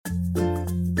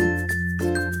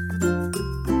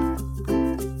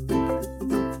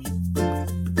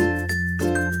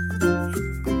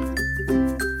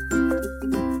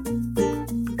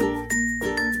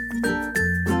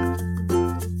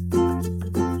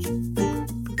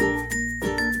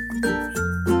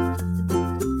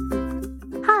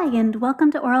welcome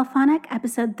to Auralphonic,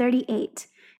 episode 38.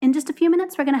 In just a few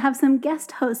minutes, we're going to have some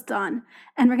guest hosts on,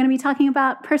 and we're going to be talking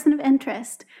about person of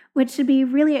interest, which should be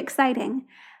really exciting.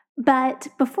 But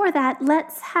before that,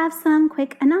 let's have some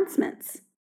quick announcements.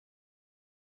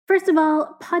 First of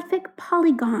all, Podfic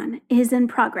Polygon is in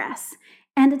progress,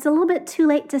 and it's a little bit too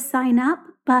late to sign up,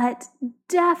 but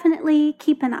definitely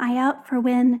keep an eye out for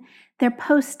when they're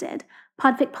posted.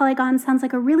 Podfic Polygon sounds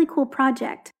like a really cool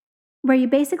project where you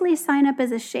basically sign up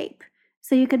as a shape.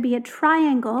 So you could be a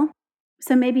triangle,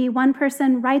 so maybe one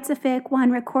person writes a fic, one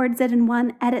records it, and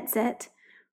one edits it.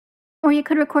 Or you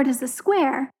could record as a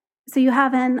square, so you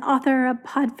have an author, a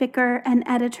podficer, an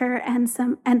editor, and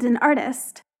an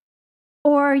artist.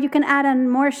 Or you can add on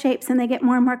more shapes and they get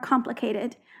more and more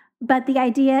complicated. But the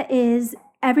idea is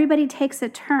everybody takes a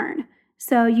turn.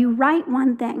 So you write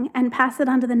one thing and pass it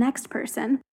on to the next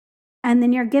person. And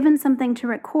then you're given something to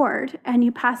record and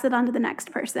you pass it on to the next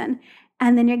person.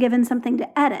 And then you're given something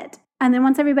to edit. And then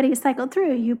once everybody is cycled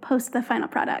through, you post the final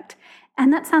product.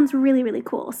 And that sounds really, really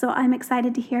cool. So I'm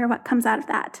excited to hear what comes out of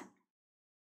that.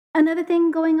 Another thing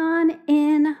going on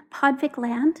in Podfic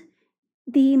land,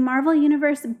 the Marvel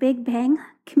Universe Big Bang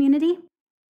community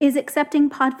is accepting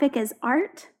Podfic as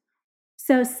art.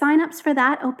 So signups for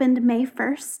that opened May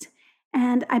 1st.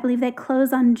 And I believe they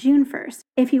close on June 1st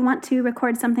if you want to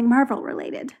record something Marvel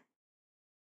related.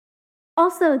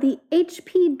 Also, the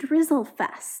HP Drizzle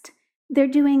Fest. They're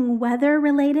doing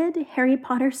weather-related Harry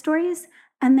Potter stories,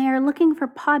 and they are looking for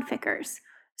podfickers.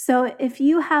 So if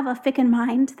you have a fic in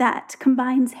mind that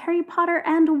combines Harry Potter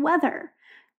and weather,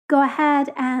 go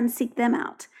ahead and seek them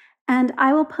out. And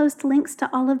I will post links to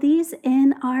all of these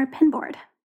in our pinboard.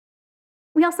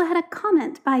 We also had a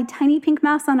comment by Tiny Pink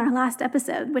Mouse on our last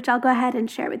episode, which I'll go ahead and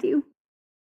share with you.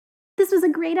 This was a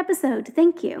great episode,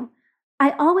 thank you.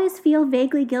 I always feel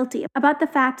vaguely guilty about the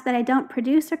fact that I don't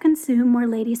produce or consume more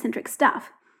lady-centric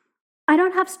stuff. I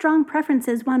don't have strong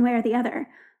preferences one way or the other,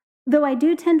 though I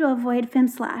do tend to avoid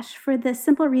femslash for the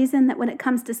simple reason that when it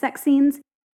comes to sex scenes,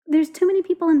 there's too many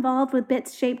people involved with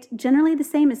bits shaped generally the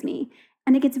same as me,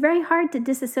 and it gets very hard to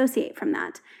disassociate from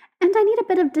that. And I need a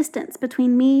bit of distance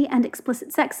between me and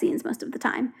explicit sex scenes most of the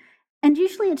time. And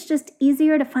usually it's just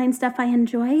easier to find stuff I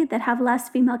enjoy that have less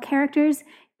female characters,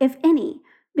 if any,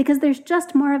 because there's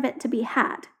just more of it to be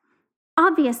had.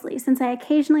 Obviously, since I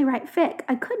occasionally write fic,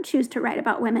 I could choose to write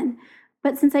about women,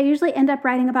 but since I usually end up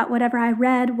writing about whatever I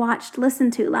read, watched,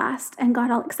 listened to last, and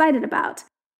got all excited about,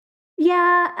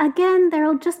 yeah, again,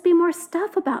 there'll just be more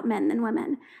stuff about men than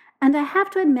women. And I have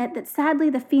to admit that sadly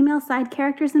the female side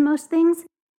characters in most things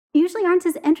usually aren't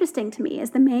as interesting to me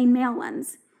as the main male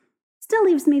ones. Still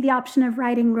leaves me the option of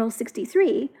writing Rule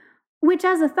 63, which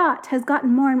as a thought has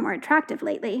gotten more and more attractive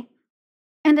lately.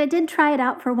 And I did try it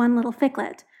out for one little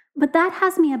ficlet, but that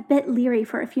has me a bit leery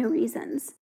for a few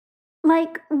reasons.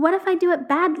 Like, what if I do it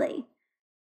badly?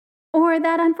 Or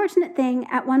that unfortunate thing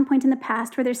at one point in the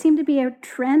past where there seemed to be a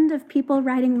trend of people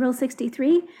writing Rule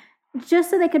 63 just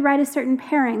so they could write a certain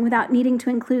pairing without needing to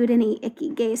include any icky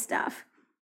gay stuff.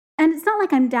 And it's not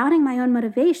like I'm doubting my own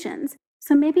motivations,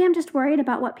 so maybe I'm just worried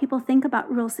about what people think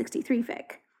about Rule 63 fic.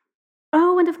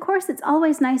 Oh, and of course it's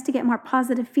always nice to get more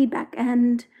positive feedback,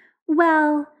 and,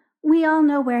 well, we all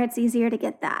know where it's easier to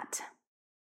get that.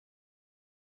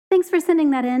 Thanks for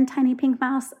sending that in, Tiny Pink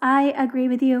Mouse. I agree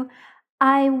with you.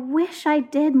 I wish I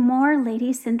did more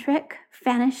lady-centric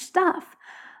fanish stuff,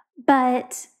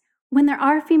 but when there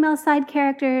are female side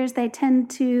characters, they tend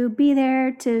to be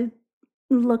there to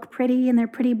look pretty and they're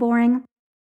pretty boring.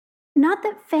 Not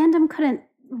that fandom couldn't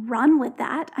run with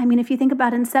that. I mean, if you think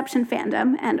about Inception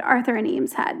fandom, and Arthur and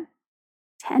Eames had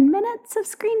 10 minutes of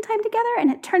screen time together and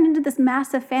it turned into this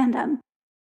massive fandom.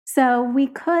 So we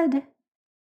could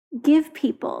give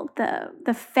people the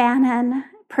fanon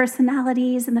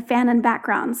personalities and the fanon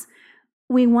backgrounds.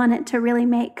 We wanted to really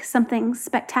make something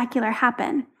spectacular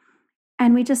happen,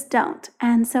 and we just don't.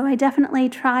 And so I definitely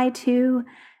try to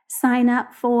sign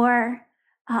up for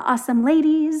awesome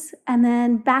ladies, and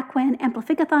then back when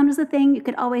Amplificathon was a thing, you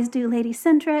could always do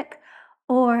lady-centric,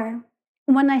 or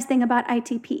one nice thing about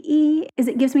ITPE is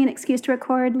it gives me an excuse to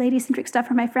record lady-centric stuff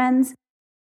for my friends.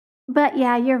 But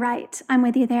yeah, you're right. I'm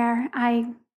with you there.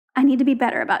 I need to be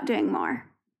better about doing more.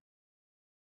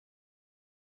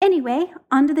 Anyway,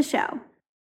 on to the show.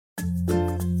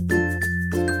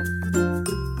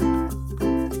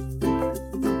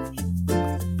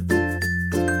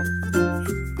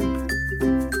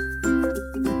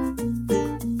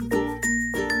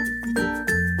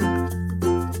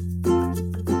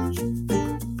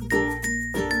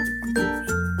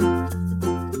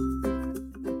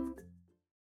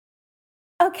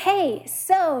 Okay,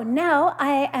 so now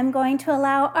I am going to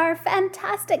allow our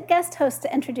fantastic guest hosts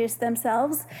to introduce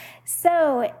themselves.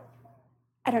 So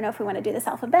I don't know if we want to do this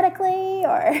alphabetically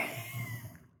or...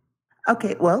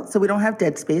 Okay, well, so we don't have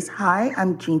dead space. Hi,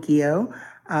 I'm JinkyO.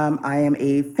 I am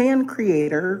a fan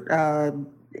creator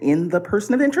in the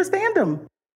Person of Interest fandom.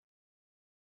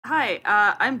 Hi,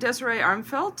 I'm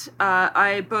DesireeArmfeldt.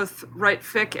 I both write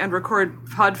fic and record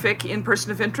podfic in Person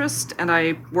of Interest, and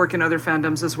I work in other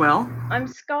fandoms as well. I'm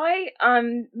Sky.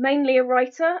 I'm mainly a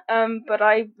writer, but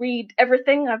I read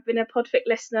everything. I've been a podfic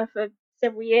listener for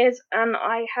several years, and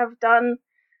I have done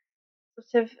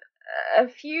sort of a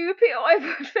few POI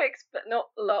podfics, but not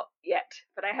a lot yet.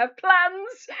 But I have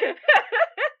plans.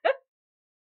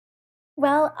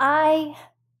 Well,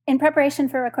 in preparation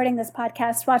for recording this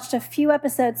podcast, watched a few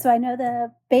episodes, so I know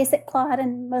the basic plot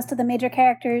and most of the major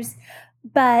characters,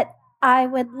 but I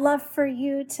would love for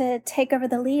you to take over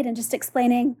the lead and just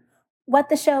explaining what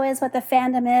the show is, what the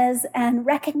fandom is, and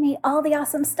wrecking me all the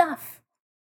awesome stuff.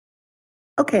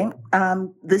 Okay,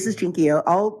 this is JinkyO.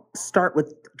 I'll start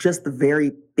with just the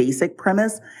very basic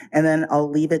premise, and then I'll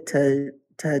leave it to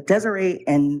Desiree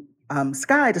and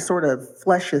Sky to sort of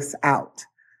flesh this out.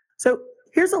 So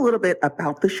here's a little bit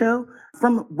about the show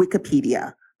from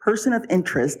Wikipedia. Person of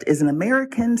Interest is an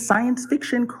American science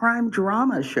fiction crime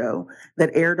drama show that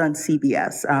aired on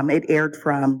CBS. It aired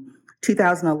from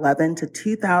 2011 to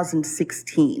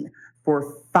 2016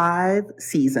 for 5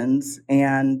 seasons,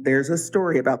 and there's a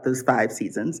story about those 5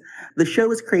 seasons. The show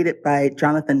was created by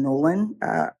Jonathan Nolan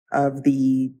of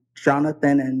the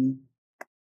Jonathan and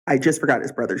I just forgot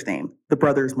his brother's name. The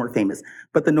brother is more famous,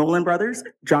 but the Nolan brothers,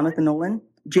 Jonathan Nolan,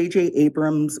 J.J.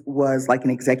 Abrams was like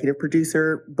an executive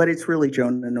producer, but it's really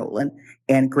Jonah Nolan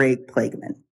and Greg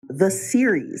Plageman. The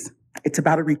series, it's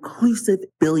about a reclusive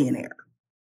billionaire,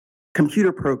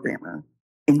 computer programmer,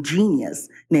 and genius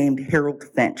named Harold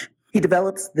Finch. He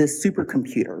develops this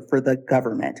supercomputer for the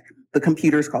government. The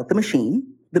computer is called the Machine.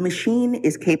 The Machine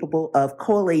is capable of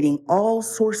collating all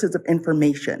sources of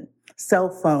information, cell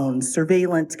phones,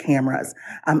 surveillance cameras,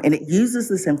 and it uses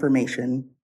this information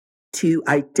to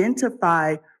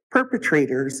identify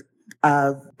perpetrators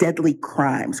of deadly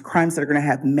crimes that are going to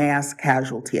have mass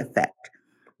casualty effect.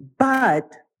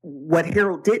 But what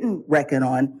Harold didn't reckon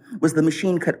on was the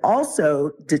Machine could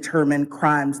also determine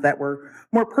crimes that were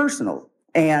more personal,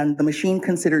 and the Machine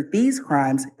considered these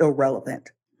crimes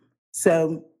irrelevant.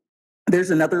 So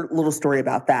there's another little story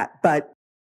about that, but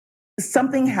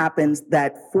something happens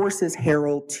that forces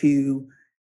Harold to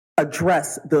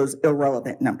address those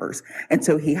irrelevant numbers. And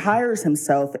so he hires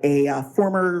himself a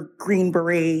former Green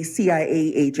Beret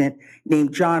CIA agent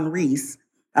named John Reese,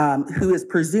 who is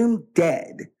presumed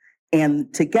dead.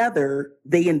 And together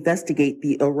they investigate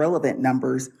the irrelevant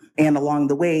numbers. And along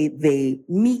the way, they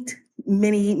meet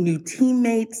many new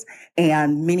teammates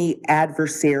and many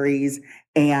adversaries.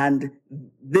 And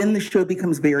then the show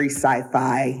becomes very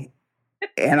sci-fi.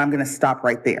 And I'm going to stop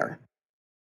right there.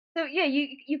 So yeah,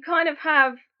 you kind of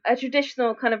have a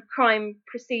traditional kind of crime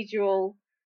procedural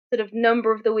sort of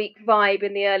number of the week vibe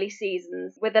in the early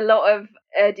seasons with a lot of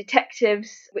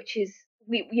detectives, which is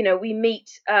we meet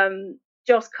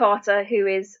Joss Carter, who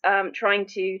is trying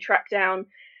to track down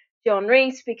John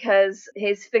Reese because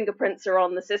his fingerprints are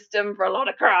on the system for a lot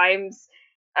of crimes,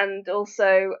 and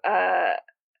also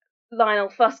Lionel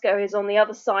Fusco is on the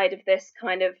other side of this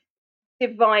kind of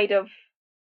divide of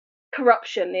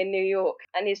corruption in New York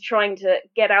and is trying to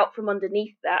get out from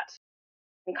underneath that,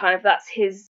 and kind of that's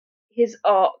his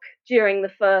arc during the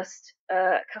first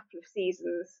couple of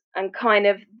seasons, and kind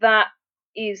of that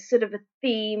is sort of a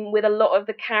theme with a lot of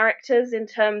the characters in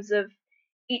terms of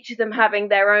each of them having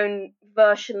their own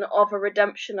version of a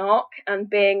redemption arc and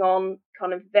being on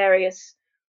kind of various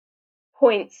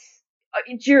points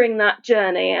during that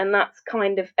journey, and that's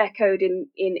kind of echoed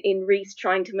in Reese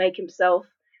trying to make himself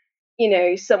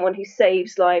someone who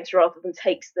saves lives rather than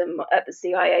takes them at the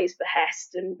CIA's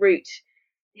behest, and Root,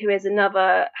 who is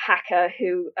another hacker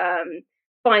who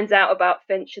finds out about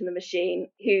Finch and the Machine,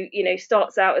 who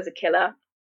starts out as a killer.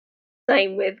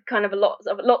 Same with kind of lots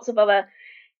of other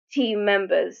team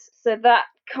members. So that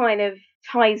kind of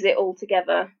ties it all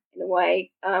together in a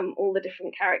way. All the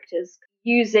different characters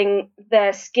using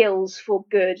their skills for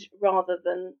good rather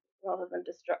than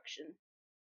destruction.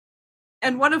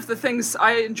 And one of the things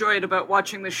I enjoyed about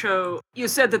watching the show, you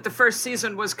said that the first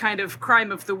season was kind of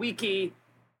crime of the weeky,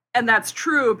 and that's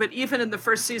true, but even in the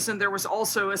first season, there was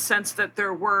also a sense that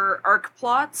there were arc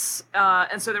plots,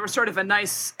 and so there was sort of a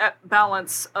nice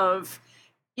balance of,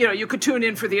 you could tune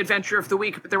in for the adventure of the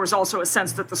week, but there was also a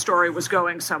sense that the story was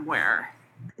going somewhere.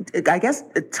 I guess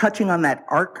touching on that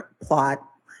arc plot,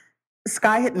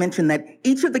 Sky had mentioned that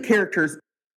each of the characters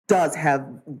does have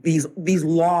these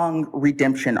long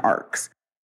redemption arcs.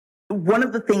 One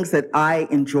of the things that I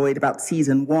enjoyed about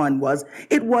season 1 was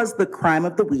it was the crime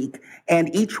of the week,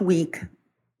 and each week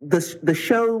the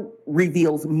show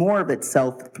reveals more of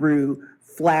itself through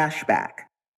flashback.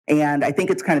 And I think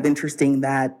it's kind of interesting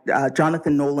that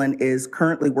Jonathan Nolan is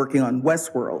currently working on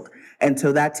Westworld. And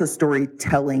so that's a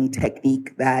storytelling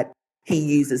technique that he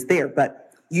uses there.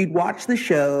 But you'd watch the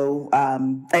show,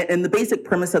 and the basic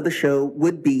premise of the show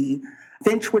would be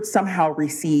Finch would somehow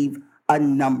receive a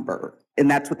number. And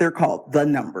that's what they're called, the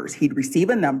numbers. He'd receive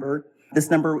a number. This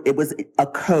number, it was a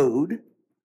code.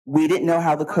 We didn't know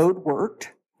how the code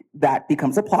worked. That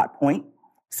becomes a plot point.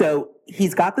 So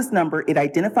he's got this number. It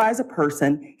identifies a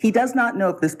person. He does not know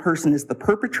if this person is the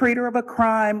perpetrator of a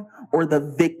crime or the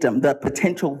victim, the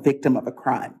potential victim of a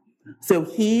crime. So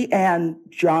he and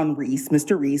John Reese,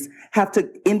 Mr. Reese, have to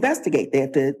investigate. They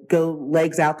have to go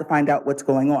legs out to find out what's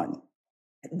going on.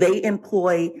 They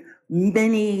employ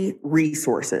many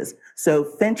resources. So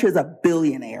Finch is a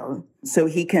billionaire. So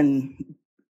he's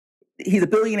a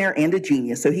billionaire and a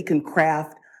genius. So he can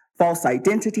craft false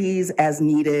identities as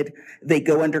needed. They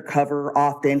go undercover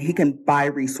often. He can buy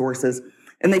resources,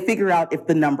 and they figure out if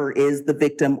the number is the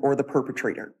victim or the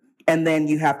perpetrator. And then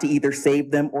you have to either save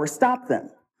them or stop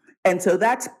them. And so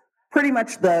that's pretty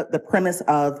much the premise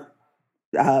of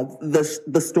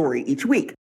the story each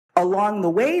week. Along the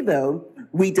way, though,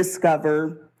 we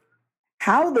discover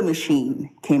how the machine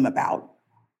came about.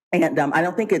 And I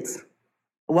don't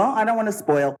want to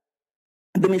spoil.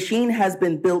 The machine has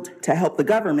been built to help the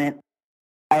government.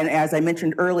 And as I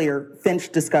mentioned earlier, Finch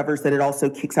discovers that it also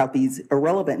kicks out these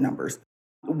irrelevant numbers.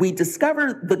 We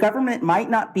discover the government might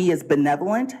not be as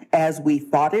benevolent as we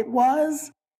thought it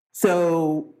was.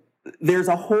 So there's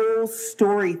a whole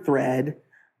story thread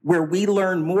where we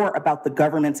learn more about the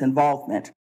government's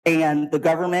involvement. And the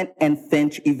government and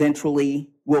Finch eventually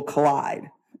will collide.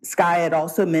 Sky had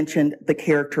also mentioned the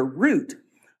character Root.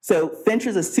 So Finch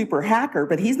is a super hacker,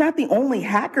 but he's not the only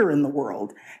hacker in the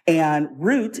world. And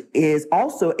Root is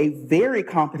also a very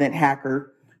competent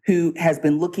hacker who has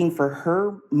been looking for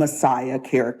her Messiah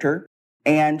character,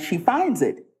 and she finds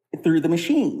it through the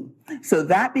machine. So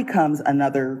that becomes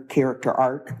another character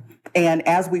arc. And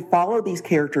as we follow these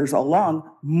characters along,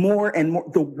 more and more,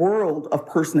 the world of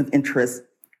Person of Interest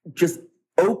just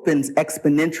opens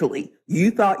exponentially. You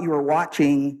thought you were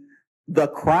watching the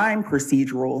crime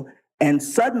procedural, and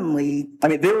suddenly,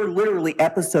 there were literally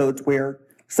episodes where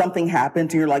something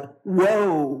happened and you're like,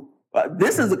 whoa,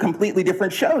 this is a completely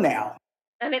different show now.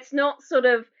 And it's not sort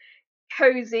of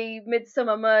cozy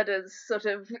Midsummer Murders sort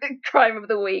of crime of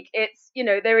the week. It's,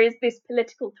 there is this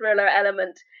political thriller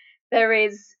element. There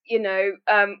is,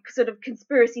 sort of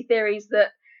conspiracy theories that,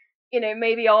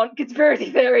 maybe aren't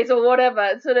conspiracy theories or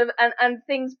whatever, sort of, and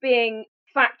things being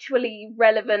factually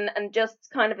relevant and just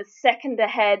kind of a second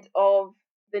ahead of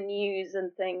the news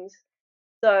and things.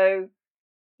 So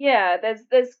yeah,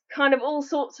 there's kind of all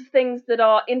sorts of things that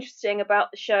are interesting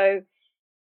about the show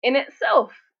in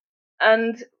itself,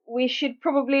 and we should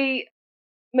probably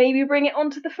maybe bring it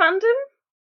onto the fandom.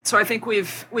 So I think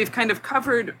we've kind of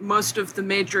covered most of the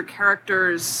major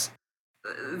characters.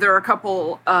 There are a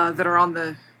couple that are on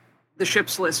the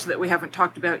ships list that we haven't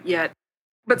talked about yet.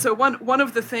 But so one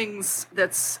of the things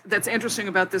that's interesting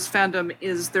about this fandom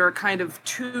is there are kind of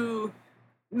two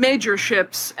major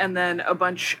ships and then a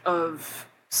bunch of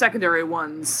secondary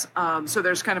ones. So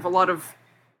there's kind of a lot of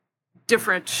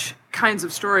different kinds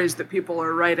of stories that people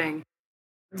are writing.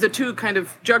 The two kind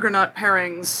of juggernaut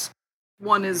pairings,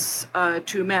 one is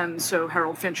two men, so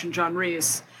Harold Finch and John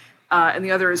Reese, and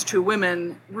the other is two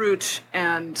women, Root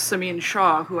and Samin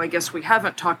Shah, who I guess we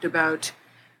haven't talked about,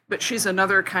 but she's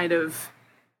another kind of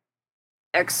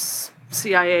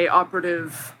ex-CIA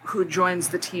operative who joins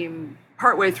the team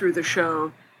partway through the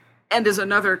show and is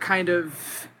another kind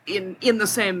of in the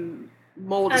same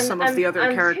mold as some of the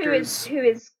other characters. Who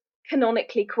is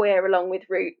canonically queer along with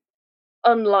Root,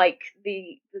 unlike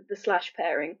the slash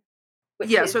pairing.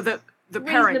 Yeah, so the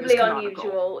pairing is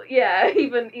canonical. Unusual. Yeah,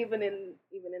 even in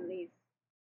these.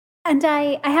 And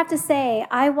I have to say,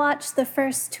 I watched the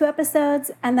first two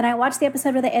episodes, and then I watched the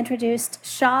episode where they introduced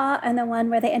Shaw and the one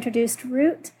where they introduced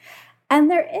Root. And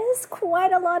there is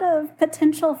quite a lot of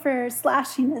potential for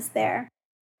slashiness there.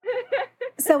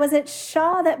 So was it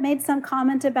Shaw that made some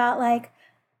comment about like,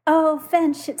 oh,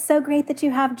 Finch, it's so great that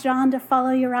you have John to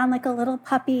follow you around like a little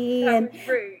puppy? That was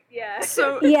Root, yeah.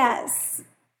 So yes.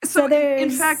 So in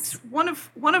fact, one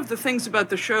of the things about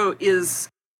the show is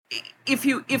if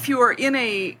you are in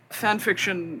a fan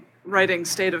fiction writing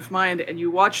state of mind and you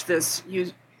watch this,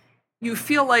 you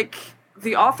feel like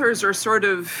the authors are sort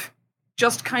of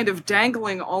just kind of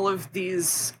dangling all of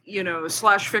these,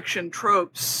 slash fiction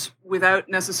tropes without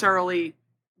necessarily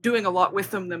doing a lot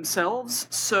with them themselves.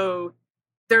 So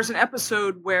there's an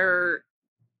episode where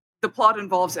the plot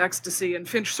involves ecstasy, and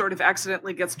Finch sort of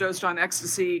accidentally gets dosed on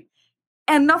ecstasy,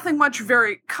 and nothing much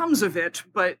very comes of it,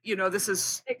 but, this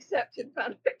is... Except in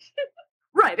fanfiction.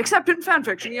 Right, except in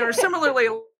fanfiction. Similarly,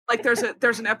 like there's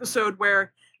an episode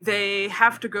where they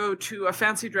have to go to a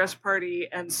fancy dress party,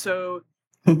 and so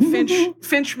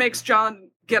Finch makes John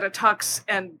get a tux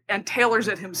and tailors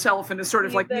it himself, and is sort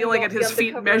of like kneeling at his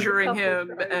feet, measuring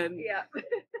him, and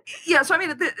yeah. So I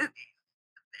mean,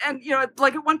 and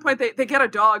like at one point they get a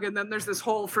dog, and then there's this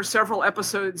whole, for several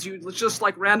episodes, you just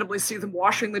like randomly see them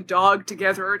washing the dog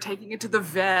together or taking it to the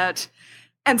vet,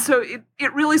 and so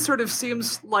it really sort of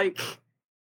seems like,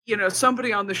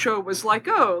 somebody on the show was like,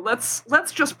 oh, let's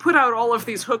just put out all of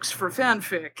these hooks for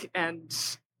fanfic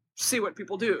and see what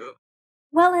people do.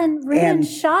 Well, and Rue and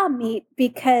Shaw meet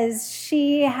because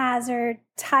she has her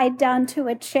tied down to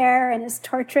a chair and is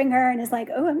torturing her and is like,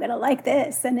 oh, I'm going to like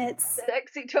this. And it's...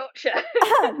 sexy torture.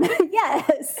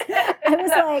 Yes. I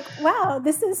was like, wow,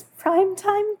 this is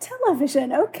primetime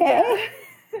television. Okay.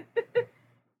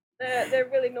 Yeah. They're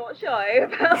really not shy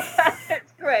about that.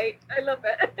 It's great. I love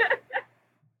it.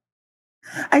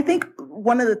 I think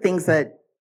one of the things that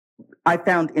I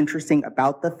found interesting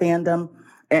about the fandom,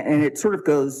 and it sort of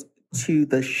goes to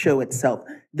the show itself.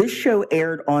 This show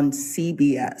aired on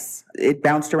CBS. It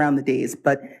bounced around the days,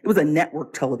 but it was a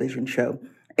network television show.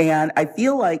 And I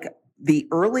feel like the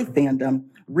early fandom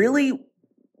really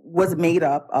was made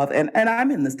up of, and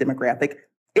I'm in this demographic,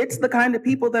 it's the kind of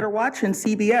people that are watching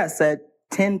CBS at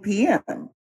 10 p.m.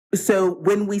 So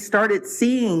when we started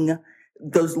seeing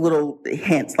those little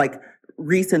hints, like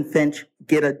Reese and Finch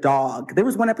get a dog, there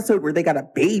was one episode where they got a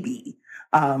baby.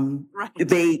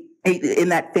 Right. In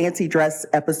that fancy dress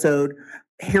episode,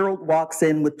 Harold walks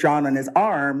in with John on his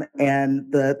arm,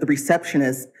 and the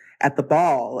receptionist at the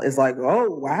ball is like, oh,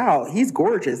 wow, he's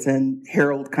gorgeous. And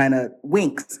Harold kind of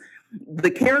winks. The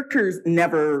characters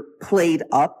never played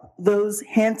up those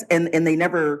hints, and they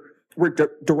never were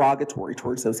derogatory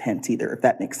towards those hints either, if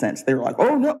that makes sense. They were like,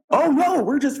 oh, no,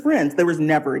 we're just friends. There was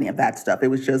never any of that stuff. It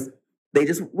was just, they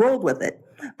just rolled with it.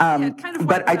 Kind of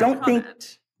but I don't think...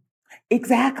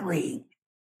 Exactly.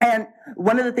 And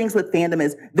one of the things with fandom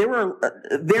is there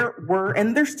were,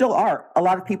 and there still are, a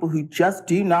lot of people who just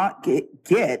do not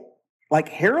get like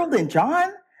Harold and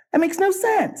John. That makes no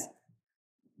sense.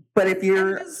 But if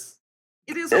you're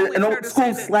it is only an fair old to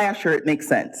school say slasher, it makes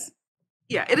sense.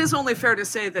 Yeah, it is only fair to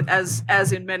say that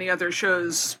as in many other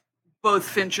shows, both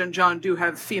Finch and John do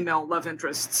have female love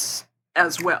interests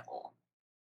as well.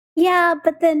 Yeah,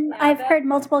 but then I've heard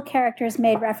multiple characters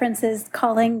made references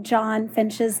calling John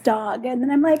Finch's dog, and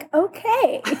then I'm like,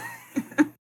 okay.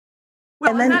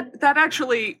 Well, and that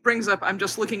actually brings up, I'm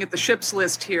just looking at the ships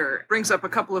list here, brings up a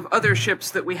couple of other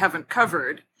ships that we haven't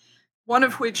covered, one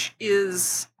of which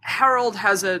is Harold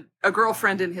has a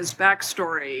girlfriend in his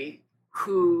backstory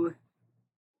who,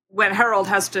 when Harold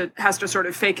has to sort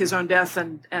of fake his own death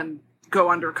and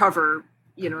go undercover,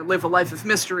 live a life of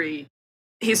mystery,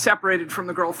 he's separated from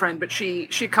the girlfriend, but she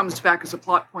comes back as a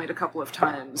plot point a couple of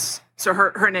times. So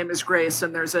her name is Grace,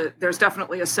 and there's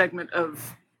definitely a segment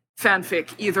of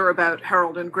fanfic either about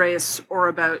Harold and Grace or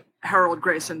about Harold,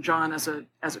 Grace, and John as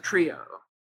a trio.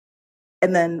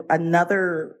 And then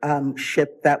another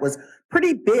ship that was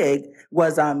pretty big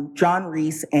was John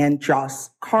Reese and Joss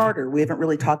Carter. We haven't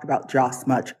really talked about Joss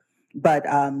much, but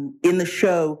in the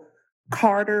show,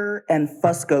 Carter and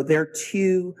Fusco, they're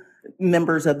two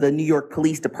members of the New York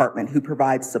Police Department who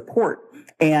provide support.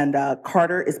 And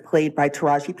Carter is played by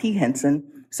Taraji P.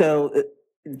 Henson. So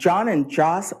John and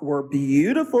Joss were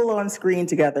beautiful on screen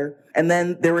together. And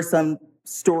then there were some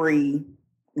storyline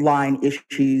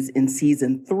issues in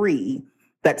season 3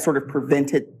 that sort of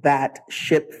prevented that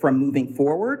ship from moving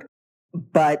forward.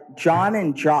 But John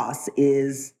and Joss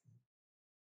is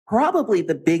probably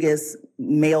the biggest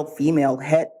male-female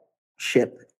het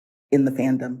ship in the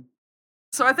fandom.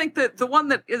 So I think that the one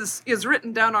that is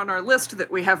written down on our list that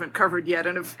we haven't covered yet,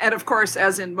 and of course,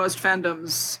 as in most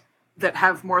fandoms that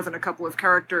have more than a couple of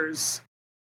characters,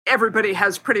 everybody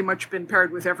has pretty much been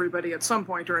paired with everybody at some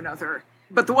point or another.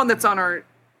 But the one that's on our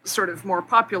sort of more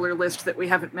popular list that we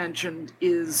haven't mentioned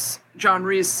is John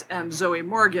Reese and Zoe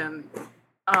Morgan.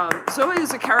 Zoe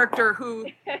is a character who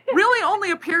really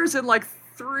only appears in like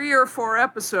 3 or 4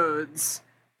 episodes,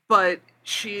 but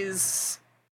she's...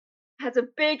 has a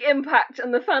big impact,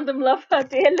 and the fandom love her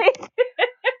dearly.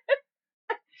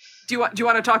 Do you want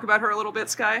to talk about her a little bit,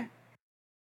 Sky?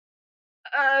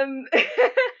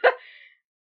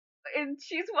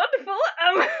 she's wonderful.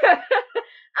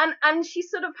 And she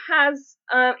sort of has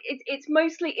it's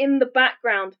mostly in the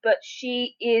background, but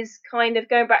she is kind of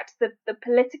going back to the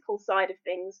political side of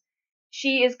things.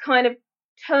 She is kind of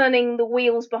turning the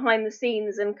wheels behind the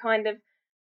scenes and kind of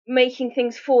making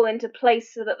things fall into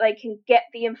place so that they can get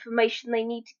the information they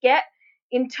need to get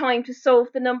in time to solve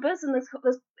the numbers. And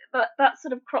that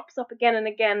sort of crops up again and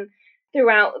again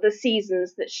throughout the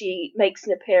seasons that she makes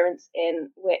an appearance in,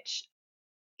 which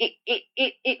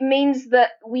it means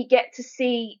that we get to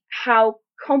see how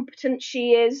competent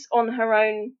she is on her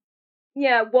own,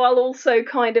 while also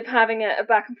kind of having a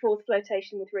back and forth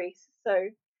flirtation with Reese. So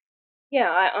yeah,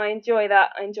 I enjoy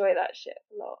that. I enjoy that shit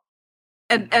a lot.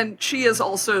 And she is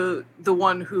also the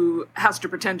one who has to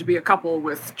pretend to be a couple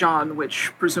with John,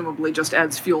 which presumably just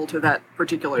adds fuel to that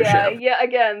particular ship. Yeah,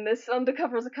 again, this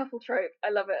undercover as a couple trope. I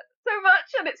love it so much,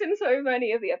 and it's in so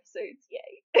many of the episodes.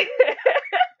 Yay.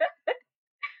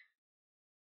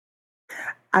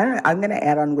 I'm going to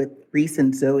add on with Reese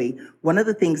and Zoe. One of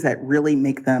the things that really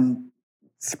make them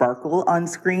sparkle on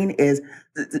screen is,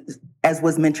 as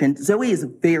was mentioned, Zoe is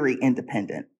very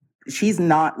independent. She's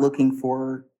not looking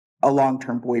for a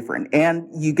long-term boyfriend. And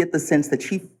you get the sense that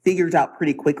she figures out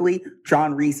pretty quickly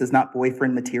John Reese is not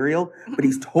boyfriend material, but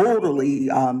he's totally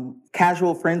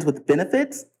casual friends with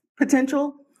benefits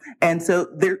potential. And so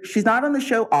she's not on the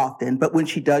show often, but when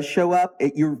she does show up,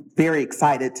 you're very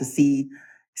excited to see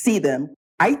them.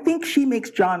 I think she makes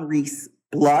John Reese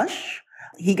blush.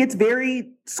 He gets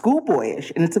very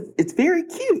schoolboyish, and it's very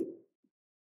cute.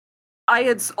 I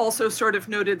had also sort of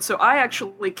noted, so I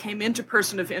actually came into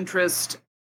Person of Interest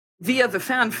via the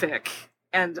fanfic,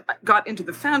 and got into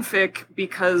the fanfic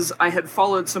because I had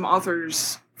followed some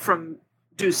authors from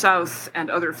Due South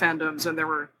and other fandoms, and there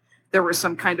were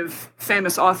some kind of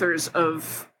famous authors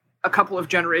of a couple of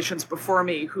generations before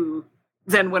me who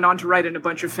then went on to write in a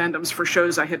bunch of fandoms for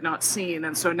shows I had not seen,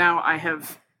 and so now I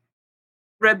have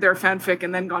read their fanfic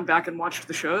and then gone back and watched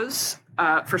the shows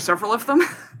for several of them.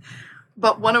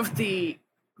 But one of the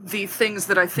things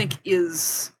that I think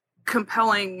is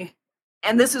compelling,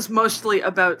 and this is mostly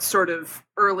about sort of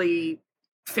early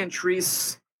Finch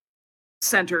Reese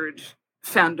centered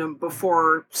fandom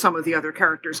before some of the other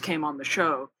characters came on the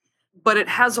show, but it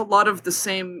has a lot of the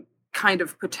same kind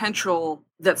of potential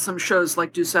that some shows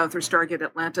like Due South or Stargate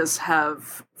Atlantis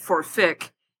have for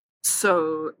fic.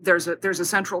 So there's a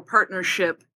central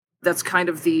partnership that's kind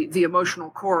of the emotional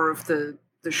core of the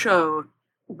show,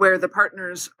 where the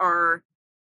partners are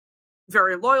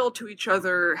very loyal to each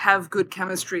other, have good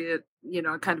chemistry,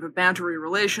 kind of a bantery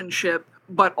relationship,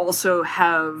 but also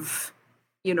have,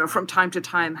 from time to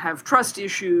time have trust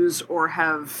issues or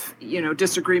have,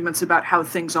 disagreements about how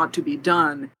things ought to be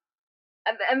done.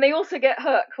 And they also get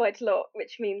hurt quite a lot,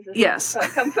 which means there's some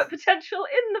comfort potential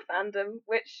in the fandom,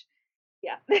 which,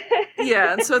 yeah.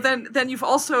 Yeah, and so then you've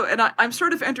also, and I'm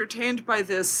sort of entertained by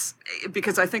this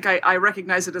because I think I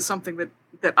recognize it as something that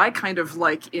I kind of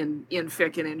like in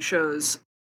fic and in shows.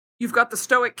 You've got the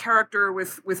stoic character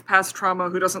with past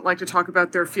trauma who doesn't like to talk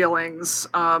about their feelings.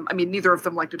 Neither of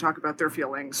them like to talk about their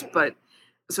feelings, but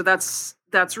so that's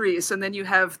Reese. And then you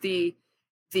have the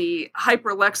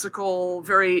hyperlexical,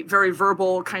 very, very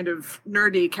verbal kind of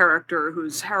nerdy character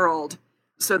who's Harold.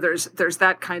 So there's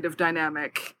that kind of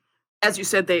dynamic. As you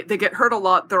said, they get hurt a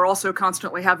lot. They're also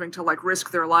constantly having to risk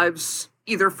their lives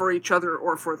either for each other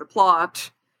or for the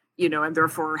plot, and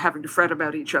therefore having to fret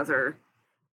about each other.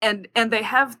 And they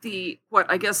have what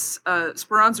I guess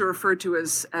Speranza referred to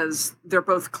as they're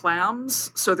both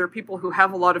clams. So they're people who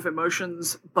have a lot of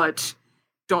emotions, but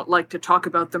don't like to talk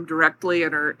about them directly,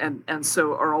 and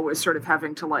so are always sort of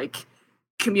having to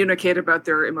communicate about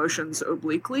their emotions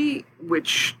obliquely,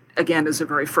 which again is a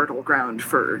very fertile ground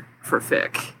for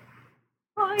fic.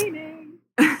 Fighting.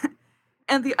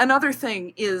 And another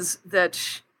thing is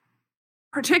that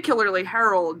particularly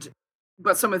Harold,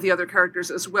 but some of the other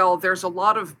characters as well, there's a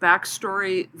lot of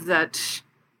backstory that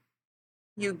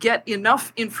you get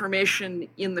enough information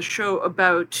in the show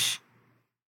about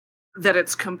that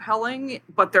it's compelling,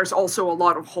 but there's also a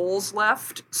lot of holes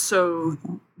left. So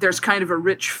there's kind of a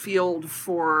rich field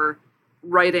for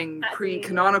writing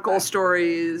pre-canonical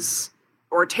stories,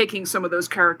 or taking some of those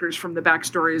characters from the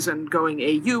backstories and going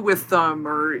AU with them,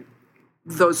 or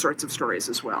those sorts of stories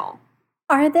as well.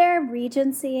 Are there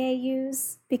Regency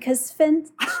AUs? Because Finch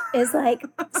is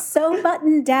so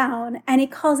buttoned down, and he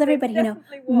calls everybody,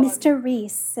 Mr.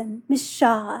 Reese and Miss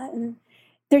Shaw, and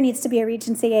there needs to be a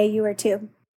Regency AU or two.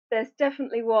 There's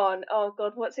definitely one. Oh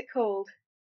God, what's it called?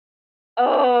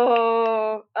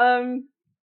 Oh, I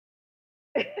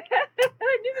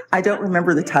don't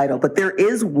remember the title, but there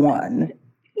is one.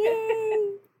 Yay!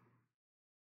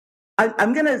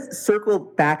 I'm going to circle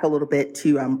back a little bit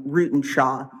to Root and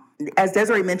Shaw. As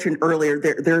Desiree mentioned earlier,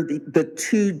 they're the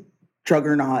two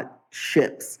juggernaut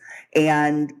ships.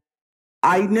 And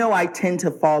I know I tend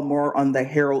to fall more on the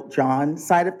Harold John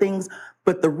side of things,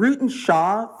 but the Root and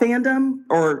Shaw fandom,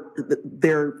 or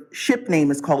their ship name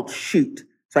is called Shoot.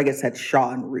 So I guess that's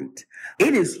Shaw and Root.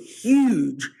 It is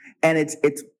huge, and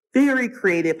it's very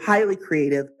creative, highly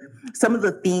creative. Some of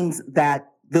the themes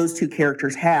that those two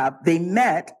characters have, they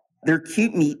met, their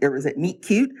cute meet, or was it meet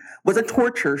cute, was a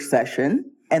torture session.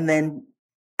 And then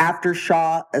after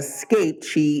Shaw escaped,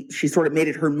 she sort of made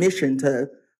it her mission to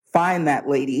find that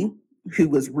lady who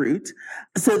was Root.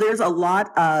 So there's a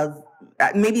lot of,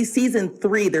 maybe season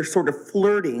 3, they're sort of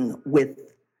flirting with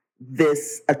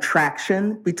this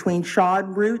attraction between Shaw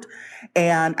and Root.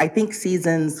 And I think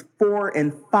seasons 4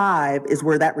 and 5 is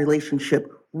where that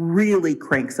relationship really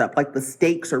cranks up. Like the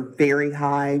stakes are very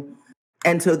high.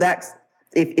 And so that's,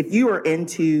 if you are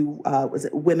into, was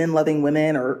it Women Loving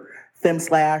Women or Femme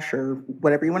Slash or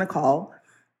whatever you want to call,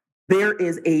 there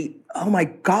is oh my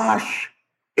gosh,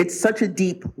 it's such a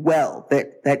deep well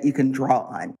that you can draw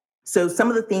on. So some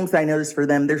of the themes that I noticed for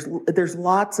them, there's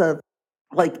lots of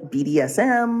like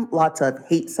BDSM, lots of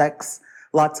hate sex,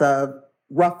 lots of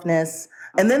roughness.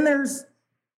 And then there's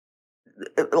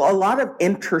a lot of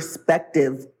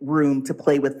introspective room to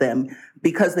play with them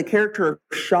because the character of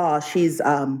Shaw,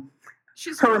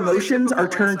 her emotions are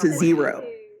turned to zero.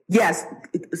 Yes.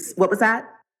 What was that?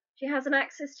 She has an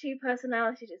access to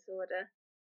personality disorder.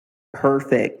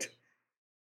 Perfect.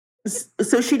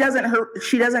 So she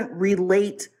doesn't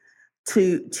relate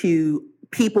to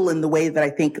people in the way that I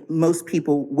think most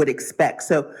people would expect.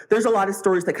 So there's a lot of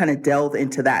stories that kind of delve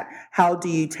into that. How do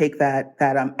you take that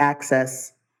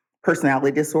access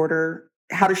personality disorder?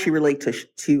 How does she relate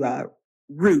to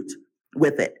Root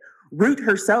with it? Root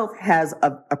herself has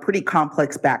a pretty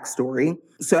complex backstory.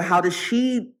 So how does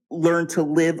she learn to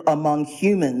live among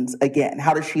humans again?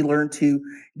 How does she learn to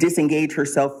disengage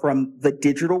herself from the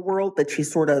digital world that she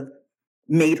sort of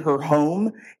made her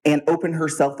home and open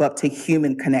herself up to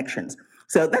human connections?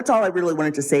 So that's all I really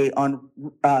wanted to say on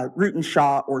Root and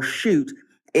Shaw, or Shoot,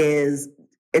 is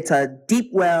it's a deep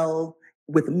well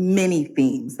with many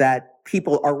themes that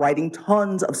people are writing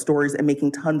tons of stories and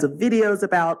making tons of videos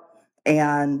about.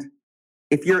 And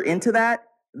if you're into that,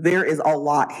 there is a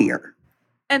lot here.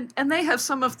 And they have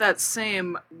some of that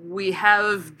same, we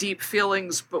have deep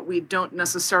feelings, but we don't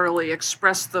necessarily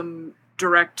express them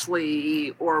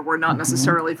directly, or we're not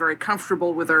necessarily very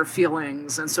comfortable with our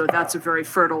feelings. And so that's a very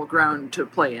fertile ground to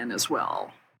play in as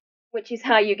well. Which is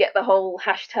how you get the whole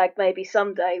hashtag maybe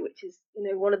someday, which is,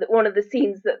 one of the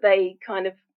scenes that they kind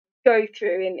of go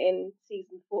through in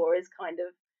season 4 is kind of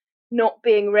not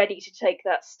being ready to take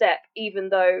that step, even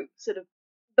though sort of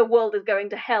the world is going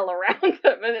to hell around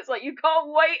them, and it's like, you can't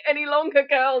wait any longer,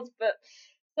 girls, but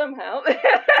somehow.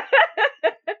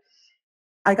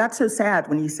 I got so sad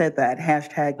when you said that,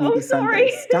 hashtag maybe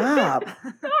someday. Stop.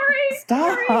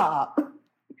 Stop.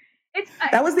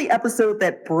 That was the episode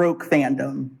that broke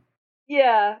fandom.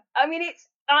 Yeah, I mean,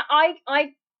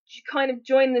 I kind of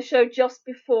joined the show just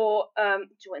before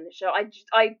joined the show.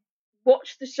 I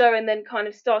watched the show and then kind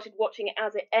of started watching it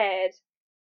as it aired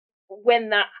when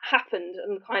that happened,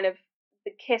 and kind of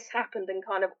the kiss happened, and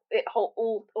kind of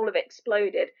all of it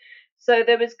exploded. So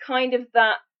there was kind of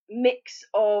that mix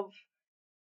of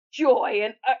joy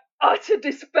and utter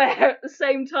despair at the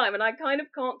same time, and I kind of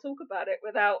can't talk about it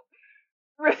without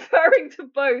referring to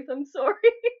both. I'm sorry.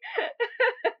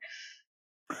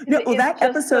 No, well, that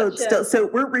episode still. So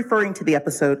we're referring to the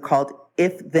episode called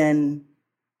 "If Then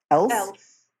Else."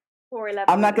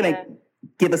 411. I'm not going to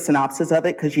give a synopsis of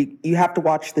it because you have to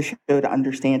watch the show to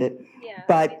understand it. Yeah,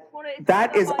 but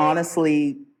that is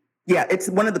honestly, it's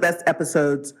one of the best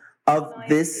episodes of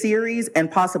this series and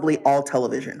possibly all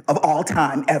television of all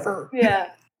time ever.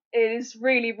 Yeah, it is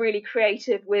really, really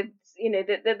creative with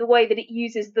the way that it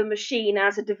uses the machine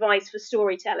as a device for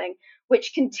storytelling,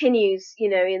 which continues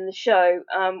in the show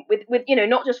with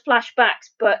not just flashbacks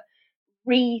but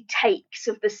retakes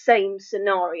of the same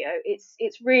scenario.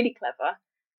 It's really clever,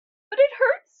 but it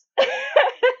hurts.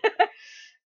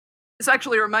 This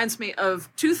actually reminds me of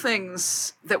two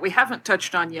things that we haven't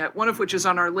touched on yet, one of which is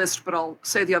on our list, but I'll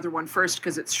say the other one first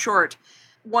because it's short.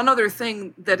 One other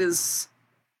thing that is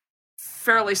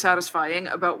fairly satisfying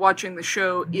about watching the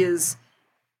show is,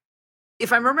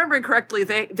 if I'm remembering correctly,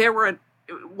 they were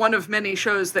one of many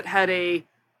shows that had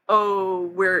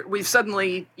we've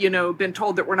suddenly, been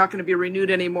told that we're not going to be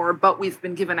renewed anymore, but we've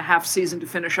been given a half season to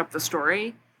finish up the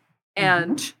story.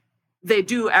 And they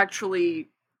do actually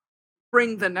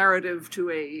bring the narrative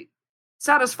to a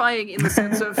satisfying in the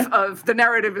sense of the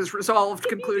narrative is resolved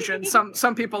conclusion.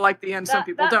 Some people like the end, some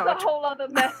people don't. That's a whole other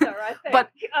meta, I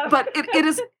think.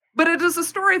 But it is a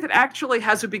story that actually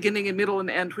has a beginning and middle and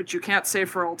end, which you can't say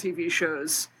for all TV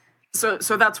shows. So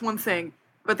that's one thing.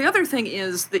 But the other thing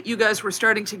is that you guys were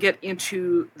starting to get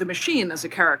into the machine as a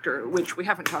character, which we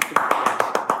haven't talked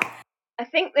about yet. I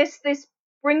think this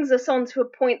brings us on to a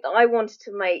point that I wanted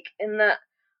to make, in that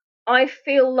I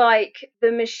feel like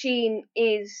the machine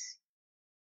is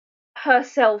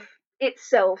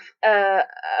itself a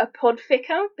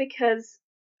podficker, because,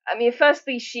 I mean,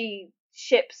 firstly, she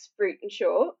ships Brute and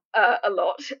Shaw a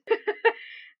lot,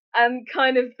 and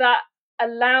kind of that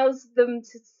allows them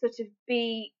to sort of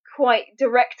be quite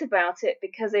direct about it,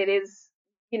 because it is,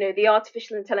 the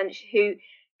artificial intelligence who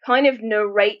kind of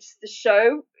narrates the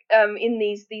show in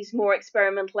these more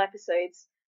experimental episodes,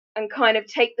 and kind of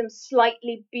take them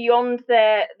slightly beyond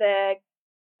their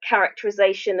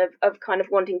characterization of kind of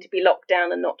wanting to be locked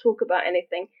down and not talk about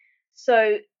anything.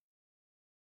 So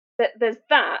there's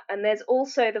that, and there's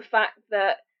also the fact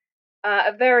that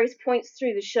at various points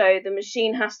through the show, the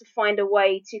machine has to find a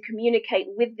way to communicate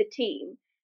with the team,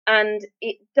 and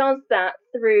it does that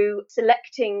through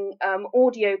selecting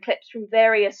audio clips from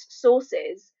various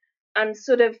sources, and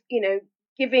sort of,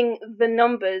 giving the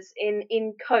numbers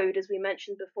in code, as we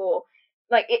mentioned before.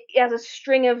 Like, it has a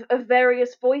string of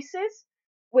various voices,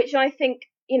 which I think,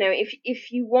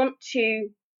 if you want to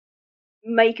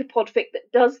make a podfic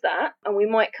that does that, and we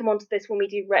might come onto this when we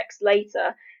do Rex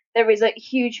later, there is a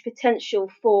huge potential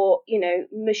for,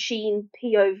 machine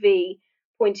POV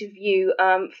point of view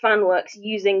fan works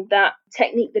using that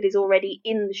technique that is already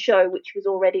in the show, which was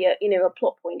already a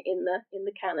plot point in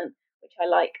the canon, which I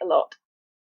like a lot.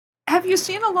 Have you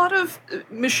seen a lot of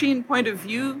machine point of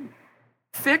view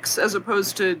fics as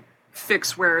opposed to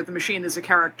fics where the machine is a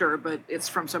character but it's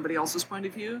from somebody else's point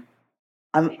of view?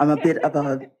 I'm a bit of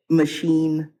a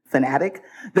machine fanatic.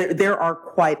 There are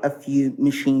quite a few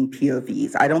machine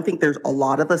POVs. I don't think there's a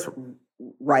lot of us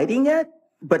writing it,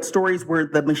 but stories where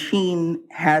the machine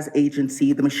has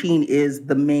agency, the machine is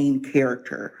the main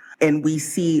character, and we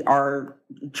see our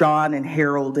John and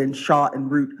Harold and Shaw and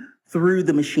Root through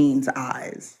the machine's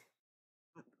eyes.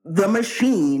 The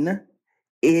machine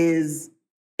is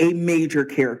a major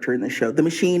character in the show. The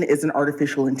machine is an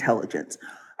artificial intelligence.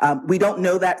 We don't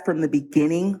know that from the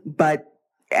beginning, but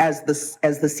as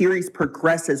the series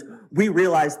progresses, we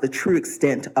realize the true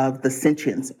extent of the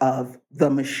sentience of the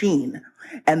machine.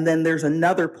 And then there's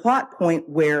another plot point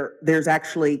where there's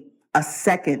actually a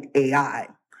second AI.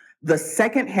 The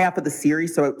second half of the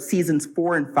series, so seasons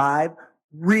 4 and 5,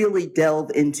 really delve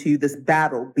into this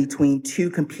battle between two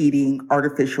competing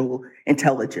artificial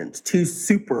intelligence, two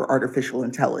super artificial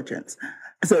intelligence.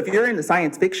 So if you're into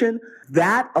science fiction,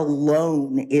 that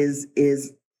alone is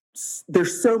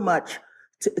there's so much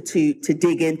to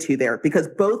dig into there, because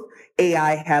both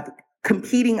AI have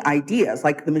competing ideas.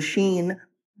 Like, the machine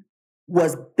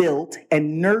was built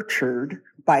and nurtured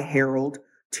by Harold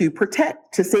to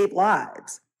protect, to save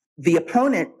lives. The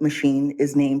opponent machine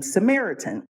is named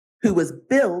Samaritan, who was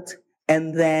built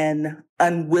and then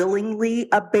unwillingly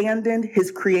abandoned. His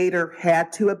creator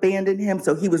had to abandon him.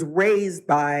 So he was raised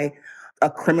by a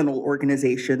criminal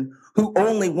organization who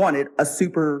only wanted a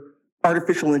super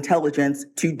artificial intelligence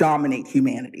to dominate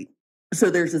humanity.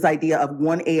 So there's this idea of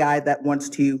one AI that wants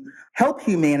to help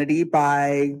humanity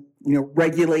by,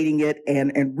 regulating it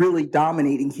and really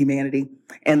dominating humanity,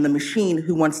 and the machine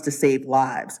who wants to save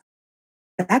lives.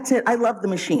 That's it. I love the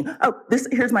machine. Oh,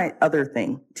 here's my other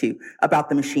thing too about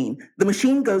the machine. The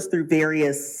machine goes through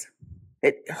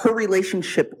her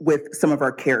relationship with some of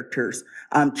our characters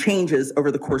changes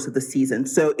over the course of the season.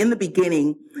 So in the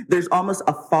beginning, there's almost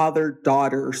a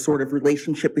father-daughter sort of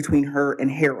relationship between her and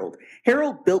Harold.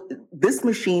 Harold built this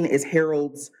machine is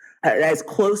Harold's as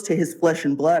close to his flesh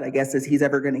and blood, I guess, as he's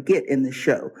ever going to get in the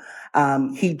show.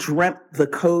 He dreamt the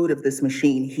code of this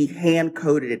machine. He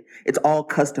hand-coded it. It's all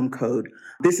custom code.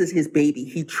 This is his baby.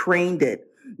 He trained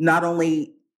it not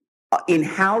only in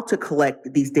how to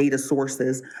collect these data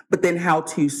sources, but then how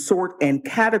to sort and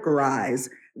categorize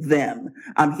them.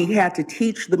 He had to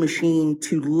teach the machine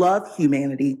to love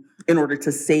humanity in order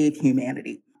to save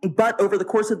humanity. But over the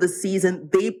course of the season,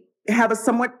 they have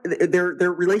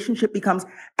their relationship becomes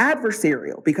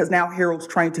adversarial, because now Harold's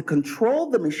trying to control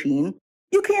the machine.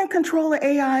 You can't control the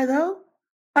AI though.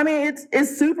 I mean,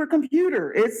 it's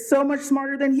supercomputer. It's so much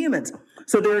smarter than humans.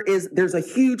 So there's a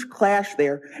huge clash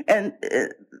there, and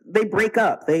they break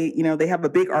up. They have a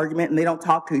big argument, and they don't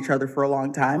talk to each other for a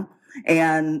long time.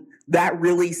 And that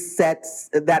really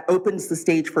opens the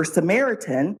stage for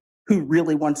Samaritan, who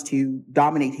really wants to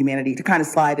dominate humanity, to kind of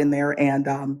slide in there and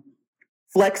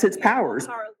flex its powers.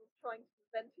 Harold was trying to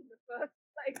prevent in the first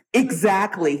place.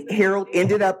 Exactly. Harold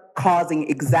ended up causing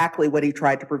exactly what he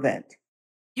tried to prevent.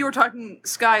 You were talking,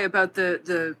 Sky, about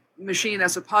the machine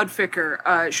as a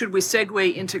podficker. Should we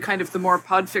segue into kind of the more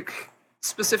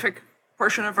podfic-specific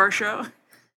portion of our show?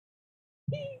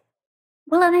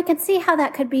 Well, and I could see how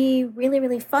that could be really,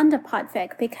 really fun to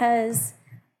podfic, because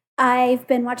I've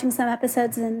been watching some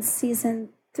episodes in season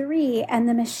 3, and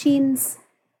the machines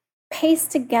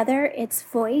paste together its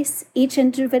voice. Each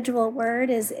individual word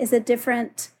is a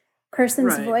different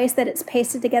person's voice that it's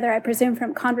pasted together, I presume,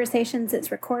 from conversations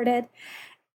it's recorded.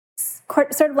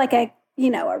 Sort of like a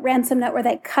ransom note where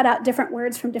they cut out different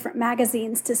words from different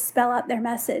magazines to spell out their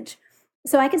message.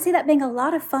 So I can see that being a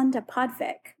lot of fun to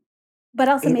podfic, but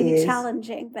also maybe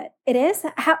challenging. But it is.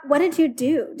 What did you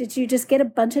do? Did you just get a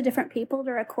bunch of different people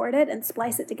to record it and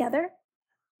splice it together?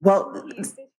 Well,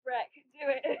 this wreck, do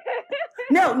it.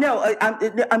 No,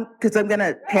 because I'm going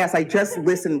to pass. I just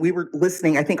listened. We were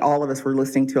listening. I think all of us were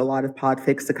listening to a lot of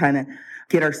podfics to kind of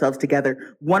get ourselves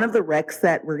together. One of the recs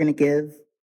that we're going to give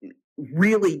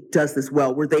really does this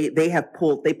well, where they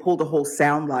pulled a whole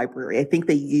sound library. I think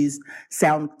they used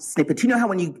sound snippets. You know how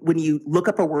when you look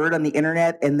up a word on the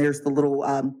internet and there's the little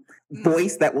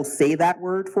voice that will say that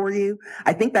word for you?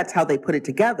 I think that's how they put it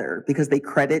together, because they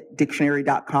credit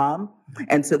dictionary.com.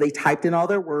 And so they typed in all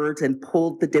their words and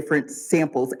pulled the different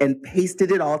samples and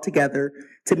pasted it all together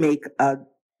to make a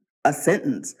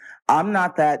sentence.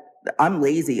 I'm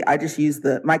lazy. I just use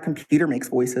my computer makes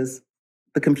voices.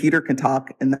 The computer can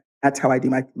talk, and that's how I do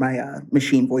my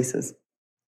machine voices.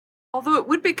 Although it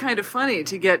would be kind of funny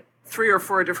to get 3 or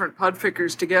 4 different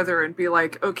podfickers together and be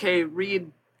like, okay,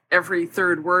 read every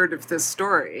third word of this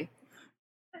story.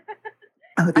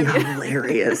 That would be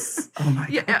hilarious. Oh my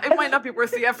God. Yeah, it might not be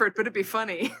worth the effort, but it'd be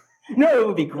funny. No, it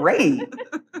would be great.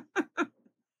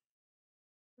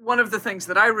 One of the things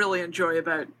that I really enjoy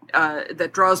about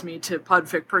that draws me to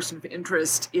podfic person of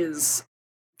interest is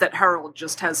that Harold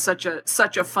just has such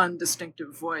a fun,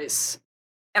 distinctive voice.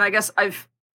 And I guess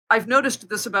I've noticed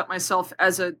this about myself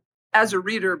as a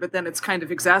reader, but then it's kind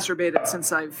of exacerbated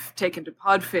since I've taken to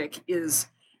podfic, is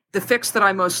the fics that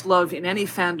I most love in any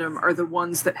fandom are the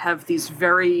ones that have these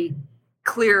very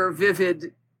clear,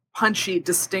 vivid, punchy,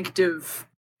 distinctive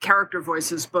character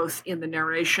voices, both in the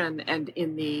narration and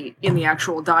in the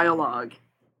actual dialogue.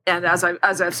 And as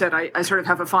I've said, I sort of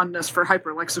have a fondness for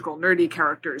hyperlexical, nerdy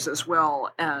characters as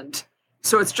well. And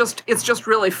so it's just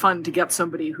really fun to get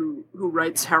somebody who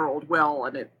writes Harold well,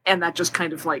 and that just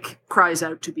kind of like cries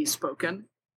out to be spoken.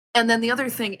 And then the other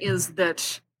thing is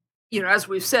that, as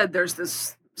we've said, there's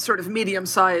this sort of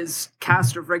medium-sized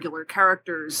cast of regular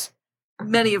characters,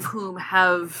 many of whom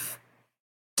have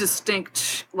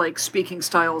distinct speaking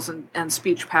styles and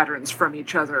speech patterns from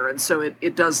each other, and so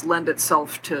it does lend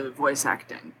itself to voice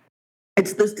acting.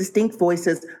 It's those distinct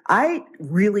voices. I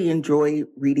really enjoy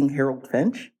reading Harold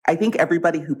Finch. I think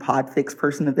everybody who podfics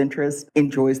person of interest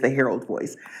enjoys the Harold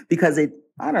voice, because I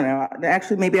don't know,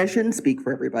 actually maybe I shouldn't speak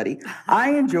for everybody.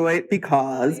 I enjoy it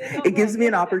because it gives me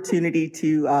an opportunity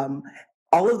to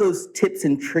all of those tips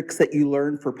and tricks that you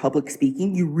learn for public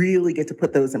speaking, you really get to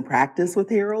put those in practice with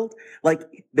Harold.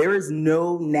 Like, there is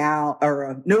no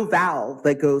vowel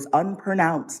that goes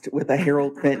unpronounced with a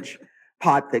Harold Finch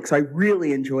podfic. So I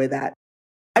really enjoy that.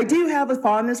 I do have a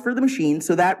fondness for the machine,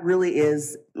 so that really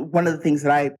is one of the things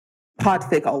that I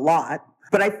podfic a lot.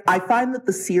 But I find that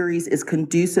the series is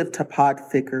conducive to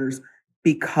podfickers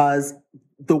because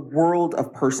the world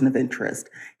of person of interest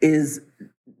is,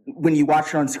 when you watch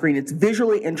it on screen, it's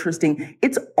visually interesting.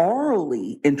 It's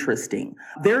orally interesting.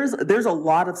 There's a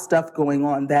lot of stuff going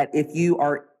on that if you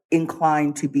are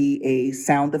inclined to be a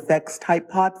sound effects type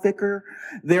podficker,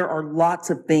 there are lots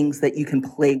of things that you can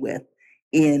play with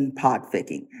in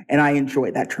podficking. And I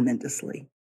enjoy that tremendously.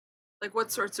 Like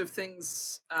what sorts of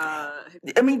things?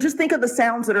 Just think of the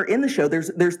sounds that are in the show. There's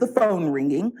the phone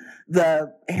ringing.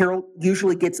 The Harold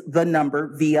usually gets the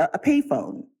number via a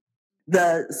payphone.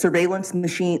 The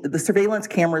surveillance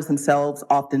cameras themselves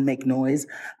often make noise.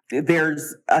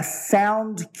 There's a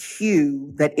sound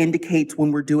cue that indicates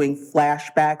when we're doing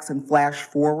flashbacks and flash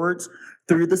forwards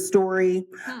through the story.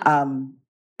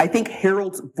 I think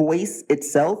Harold's voice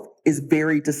itself is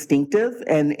very distinctive,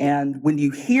 and when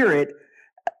you hear it,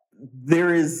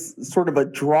 there is sort of a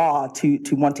draw to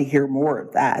want to hear more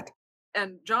of that.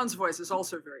 And John's voice is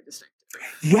also very distinctive.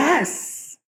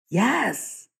 Yes.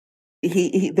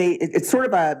 It's sort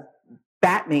of a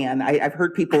Batman. I've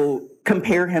heard people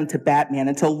compare him to Batman.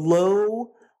 It's a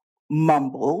low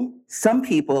mumble. Some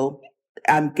people,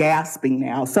 I'm gasping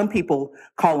now, some people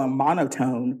call him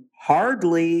monotone.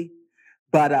 Hardly,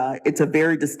 but it's a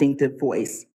very distinctive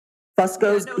voice.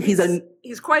 Fusco's,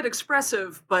 he's quite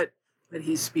expressive, but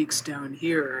he speaks down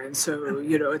here, and so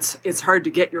it's hard to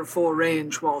get your full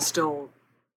range while still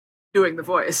doing the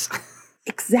voice.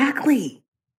 Exactly.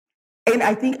 And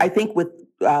I think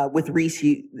with Reese,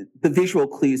 the visual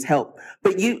clues help.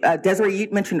 But Desiree, you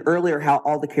mentioned earlier how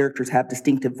all the characters have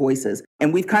distinctive voices,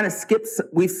 and we've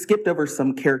skipped over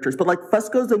some characters. But like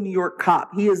Fusco's a New York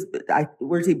cop.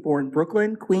 Where's he born?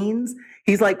 Brooklyn, Queens.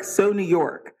 He's like so New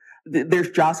York. There's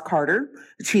Joss Carter.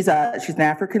 She's an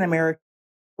African American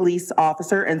police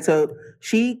officer, and so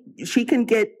she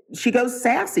goes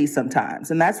sassy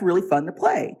sometimes, and that's really fun to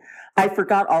play. I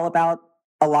forgot all about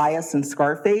Elias and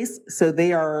Scarface. So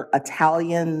they are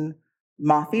Italian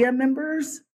mafia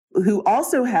members who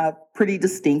also have pretty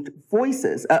distinct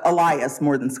voices. Elias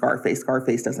more than Scarface.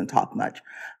 Scarface doesn't talk much.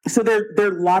 So there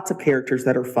are lots of characters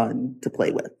that are fun to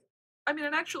play with. I mean,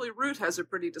 and actually Root has a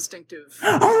pretty distinctive,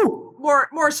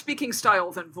 more speaking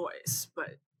style than voice,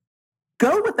 but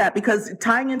go with that, because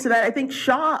tying into that, I think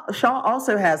Shaw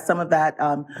also has some of that.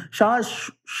 Shaw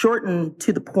is shortened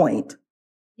to the point.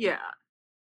 Yeah,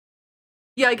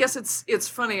 I guess it's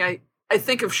funny. I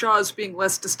think of Shaw as being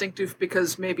less distinctive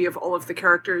because maybe of all of the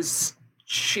characters,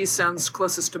 she sounds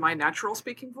closest to my natural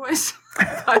speaking voice,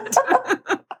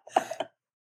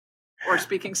 or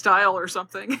speaking style or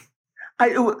something.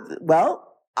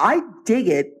 I dig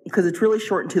it because it's really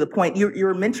short and to the point.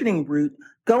 You're mentioning Root.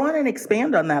 Go on and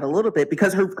expand on that a little bit,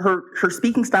 because her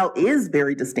speaking style is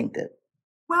very distinctive.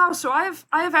 Wow, so I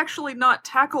have actually not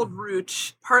tackled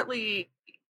Root, partly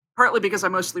because I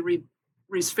mostly read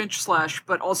Reese Finch /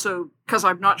 but also because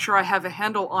I'm not sure I have a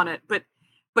handle on it.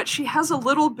 But she has a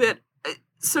little bit,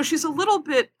 so she's a little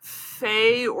bit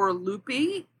fey or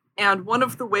loopy, and one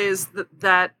of the ways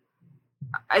that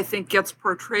I think gets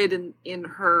portrayed in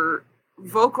her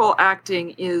vocal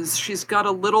acting is she's got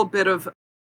a little bit of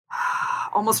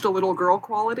almost a little girl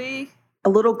quality. A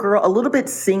little bit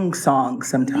sing-song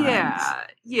sometimes.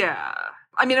 Yeah.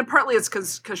 I mean, and partly it's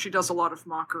because she does a lot of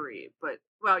mockery, but,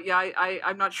 well, yeah,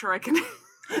 I'm not sure I can...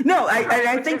 No,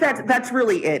 I think that's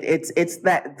really it. It's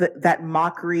that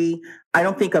mockery. I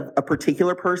don't think of a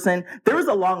particular person. There was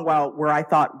a long while where I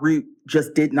thought Root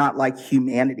just did not like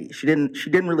humanity. She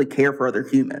didn't really care for other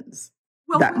humans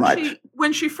that much.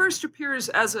 When she first appears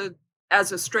as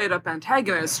a straight up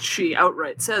antagonist, she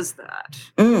outright says that.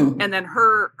 And then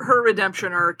her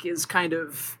redemption arc is kind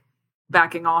of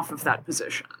backing off of that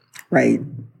position. Right.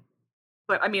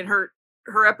 But I mean, her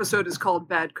episode is called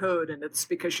Bad Code, and it's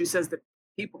because she says that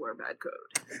people are bad code.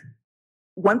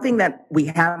 One thing that we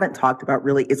haven't talked about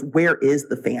really is, where is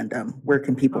the fandom? Where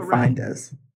can people find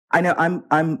us? I know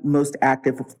I'm most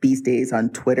active these days on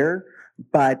Twitter,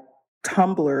 but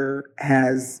Tumblr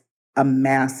has a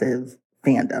massive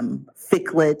fandom,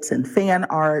 ficlets and fan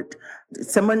art.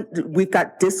 We've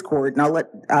got Discord, and I'll let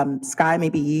Sky,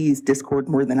 maybe you use Discord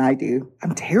more than I do.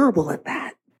 I'm terrible at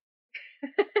that.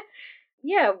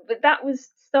 Yeah, but that was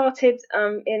started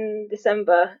in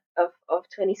December of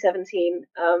 2017,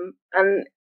 and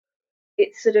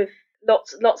it's sort of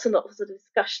lots and lots of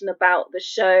discussion about the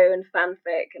show and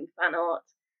fanfic and fan art.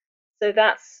 So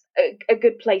that's a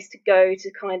good place to go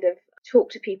to kind of talk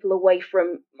to people away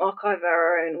from Archive of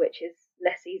Our Own, which is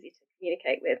less easy to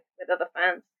communicate with other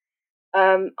fans.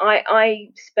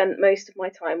 I spent most of my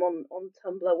time on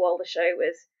Tumblr while the show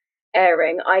was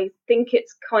airing. I think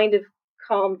it's kind of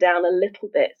calmed down a little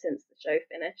bit since the show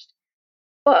finished.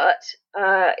 But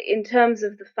in terms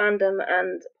of the fandom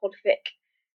and podfic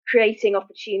creating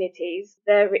opportunities,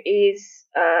 there is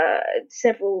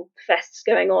several fests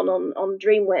going on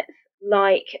Dreamwidth.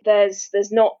 Like there's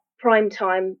not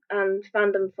Primetime and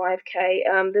Fandom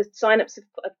 5K. The signups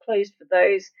have closed for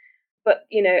those, but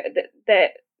the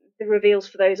reveals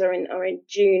for those are in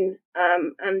June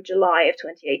and July of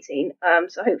 2018.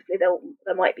 So hopefully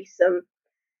there might be some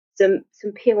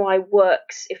POI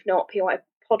works, if not POI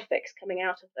podfics, coming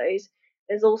out of those.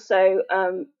 There's also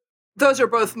those are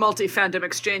both multi-fandom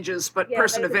exchanges, but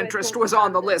Person of Interest was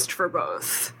on the list for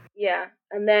both. Yeah,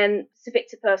 and then specific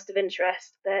to Person of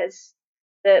Interest, there's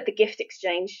the gift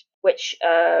exchange, which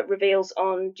reveals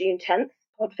on June 10th.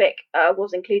 Podfic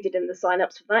was included in the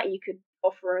sign-ups for that. You could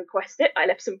offer and request it. I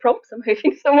left some prompts. I'm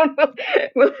hoping someone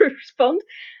will respond.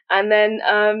 And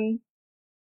then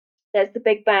there's the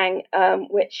Big Bang,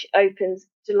 which opens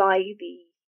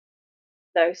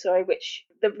which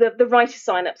the writer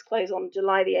sign-ups close on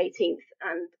July the 18th,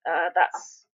 and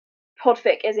that's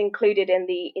Podfic is included in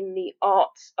the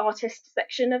artist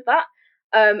section of that.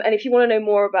 And if you want to know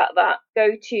more about that,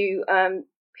 go to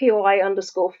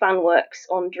POI_fanworks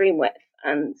on Dreamwidth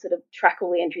and sort of track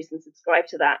all the entries and subscribe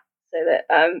to that, so that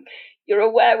you're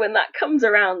aware when that comes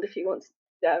around if you want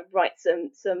write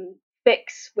some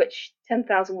fics, which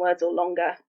 10,000 words or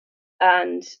longer,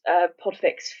 and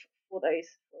podfics for those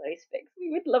fics.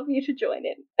 We would love you to join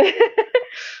in.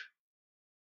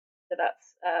 So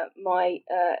that's my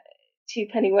 2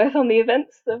 pennyworth on the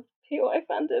events of POI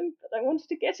fandom that I wanted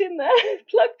to get in there.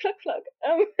 plug.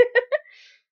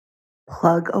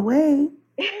 Plug away.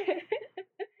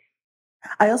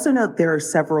 I also know there are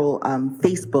several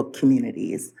Facebook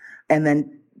communities, and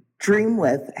then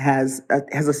Dreamwith has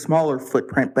a smaller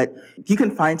footprint, but you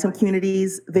can find some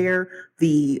communities there.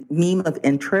 The Meme of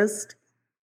Interest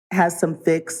has some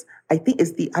fics. I think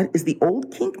is the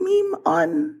old kink meme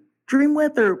on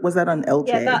Dreamwith, or was that on LJ?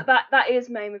 Yeah, that is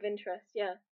Meme of Interest.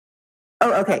 Yeah.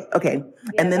 Oh, okay. Yeah,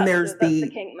 and then there's the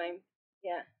kink meme.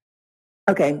 Yeah.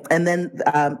 Okay, and then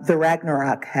the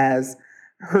Ragnarok has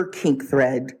her kink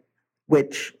thread,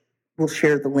 which we'll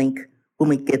share the link when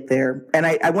we get there. And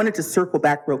I wanted to circle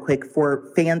back real quick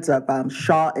for fans of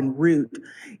Shaw and Root.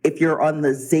 If you're on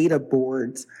the Zeta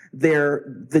boards,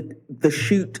 the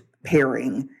shoot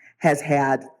pairing has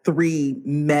had 3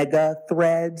 mega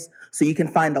threads, so you can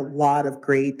find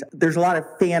there's a lot of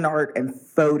fan art and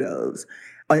photos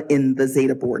in the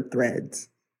Zeta board threads.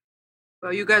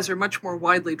 Well, you guys are much more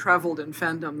widely traveled in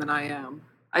fandom than I am.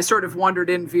 I sort of wandered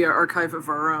in via Archive of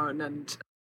Our Own and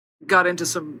got into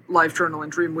some live journal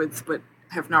and Dreamwith, but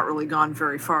have not really gone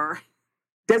very far.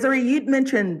 Desiree, you'd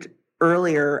mentioned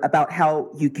earlier about how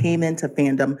you came into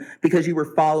fandom because you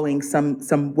were following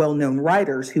some well-known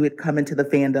writers who had come into the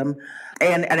fandom,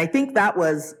 and I think that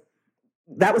was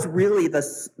really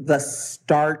the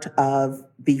start of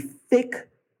the fic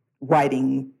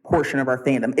writing portion of our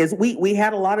fandom. Is we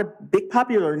had a lot of big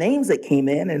popular names that came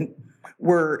in and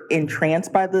were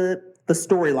entranced by the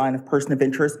storyline of Person of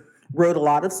Interest, wrote a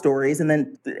lot of stories, and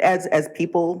then as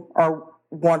people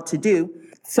want to do,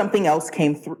 something else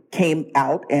came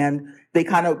out, and they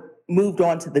kind of moved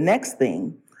on to the next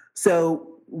thing.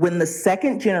 So when the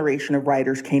second generation of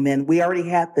writers came in, we already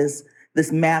had this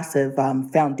massive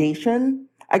foundation,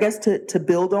 I guess, to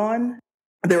build on.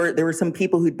 There were some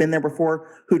people who'd been there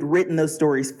before who'd written those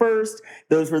stories first.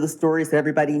 Those were the stories that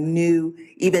everybody knew.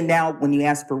 Even now, when you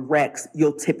ask for Rex,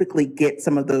 you'll typically get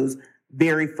some of those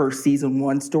very first season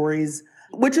 1 stories,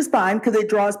 which is fine because it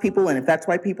draws people in. If that's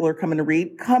why people are coming to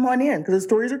read, come on in because the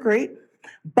stories are great.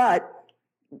 But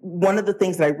one of the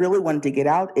things that I really wanted to get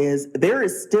out is there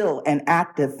is still an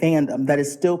active fandom that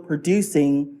is still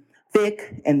producing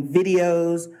fic and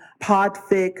videos,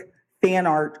 podfic, fan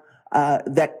art,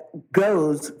 that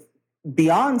goes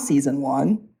beyond season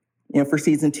 1, for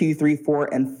season 2, 3,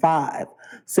 4, and 5.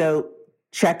 So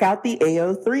check out the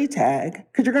AO3 tag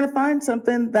because you're going to find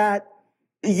something that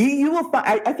you will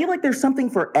find. I feel like there's something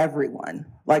for everyone.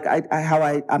 Like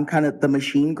I'm kind of the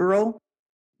machine girl.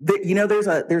 There's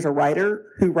a writer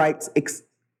who writes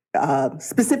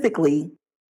specifically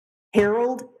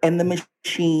Harold and the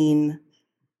Machine,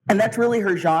 and that's really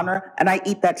her genre, and I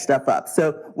eat that stuff up.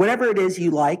 So whatever it is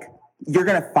you like, you're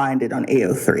going to find it on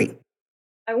AO3.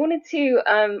 I wanted to,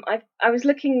 I was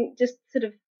looking just sort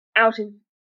of out of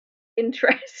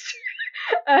interest,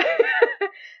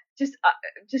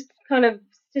 just kind of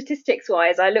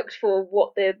statistics-wise, I looked for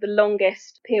what the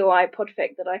longest POI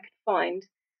podfic that I could find,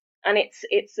 and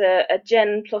it's a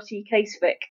Jen Plotty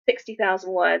casefic,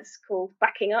 60,000 words, called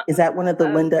Backing Up. Is that one of the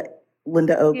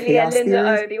Linda O chaos Linda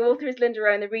theories? O. The author is Linda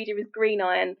O, and the reader is Green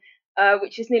Iron,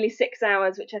 which is nearly 6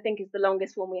 hours, which I think is the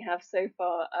longest one we have so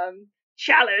far.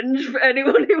 Challenge for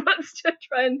anyone who wants to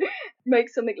try and make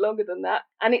something longer than that.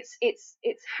 And it's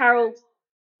Harold.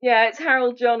 Yeah, it's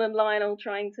Harold, John, and Lionel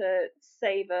trying to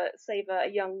save a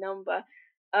young number,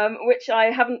 which I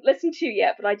haven't listened to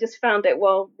yet, but I just found it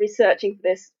while researching for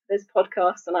this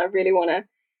podcast, and I really want to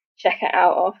check it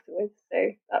out afterwards.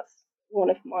 So that's one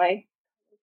of my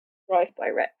Drive by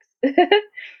Rex.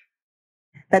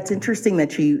 That's interesting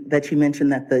that you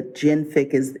mentioned that the Gen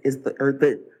fic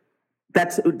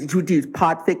would you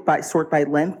podfic by sort by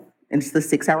length, and it's the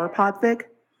 6-hour podfic.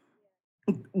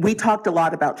 We talked a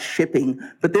lot about shipping,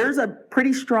 but there's a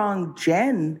pretty strong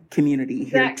Gen community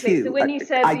here too. So when you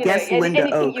said, I guess Linda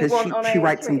O, because she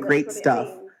writes some AO3, great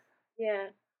stuff. Yeah.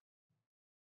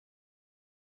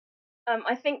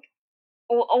 I think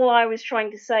all I was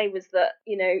trying to say was that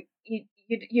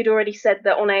you'd already said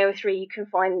that on AO3 you can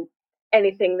find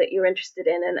anything that you're interested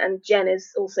in, and Jen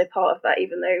is also part of that,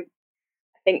 even though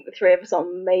I think the three of us are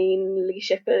mainly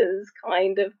shippers,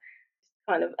 kind of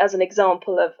as an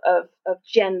example of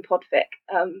Gen podfic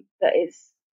that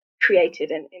is created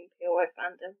in POI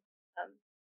fandom.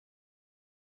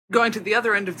 Going to the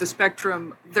other end of the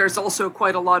spectrum, there's also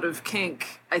quite a lot of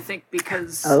kink, I think,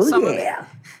 because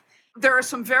there are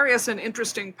some various and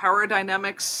interesting power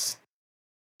dynamics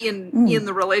in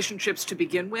the relationships to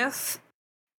begin with,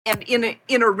 and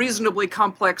in a reasonably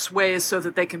complex way, so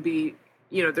that they can be,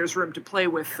 there's room to play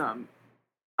with them.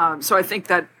 So I think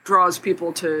that draws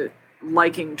people to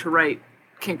liking to write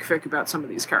kink fic about some of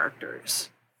these characters.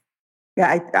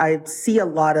 Yeah, I see a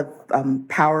lot of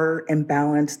power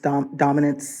imbalance,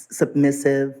 dominance,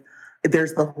 submissive.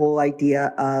 There's the whole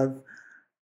idea of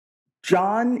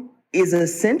John is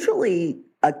essentially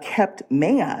a kept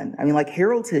man. I mean, like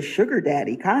Harold's his sugar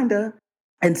daddy, kinda.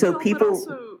 And so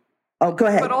oh, go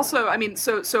ahead. But also, I mean,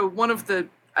 so one of the,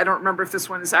 I don't remember if this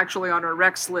one is actually on our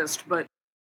Rex list, but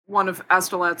one of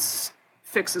Astolat's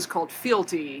fics is called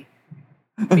Fealty,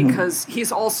 because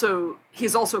he's also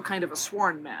kind of a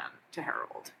sworn man to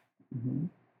Harold. Mm-hmm.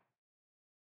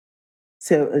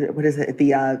 So what is it?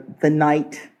 The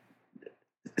knight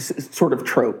sort of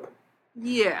trope.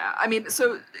 Yeah, I mean,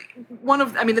 so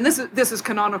and this is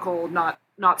canonical, not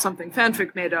something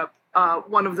fanfic made up.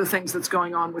 One of the things that's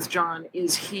going on with John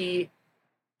is he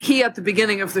at the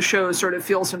beginning of the show sort of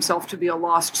feels himself to be a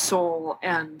lost soul,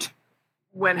 and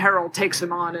when Harold takes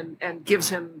him on and gives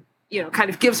him, kind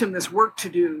of gives him this work to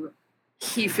do,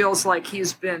 he feels like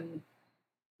he's been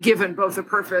given both a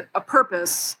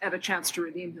purpose and a chance to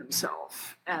redeem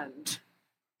himself, and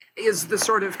is the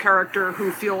sort of character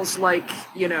who feels like,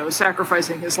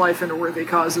 sacrificing his life in a worthy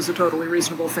cause is a totally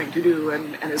reasonable thing to do,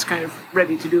 and is kind of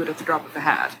ready to do it at the drop of a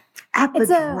hat. At the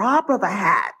drop of a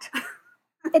hat.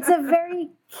 It's a very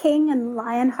King and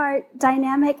Lionheart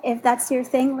dynamic, if that's your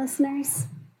thing, listeners.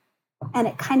 And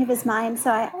it kind of is mine, so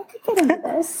I could get into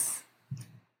this.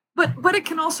 But it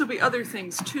can also be other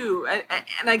things too.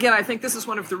 And again, I think this is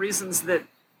one of the reasons that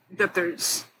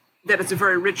it's a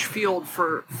very rich field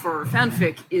for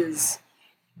fanfic, is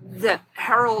that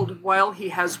Harold, while he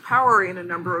has power in a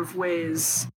number of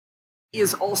ways,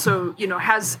 is also,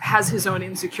 has his own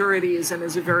insecurities and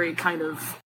is a very kind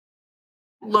of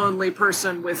lonely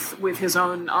person with his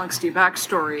own angsty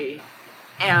backstory.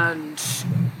 And,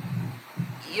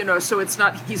 so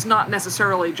he's not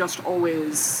necessarily just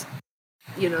always,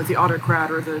 the autocrat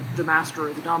or the master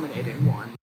or the dominating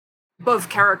one. Both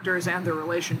characters and their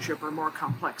relationship are more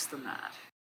complex than that.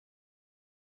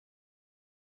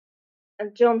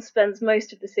 And John spends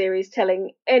most of the series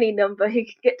telling any number who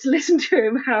could get to listen to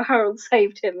him how Harold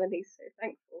saved him, and he's so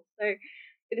thankful. So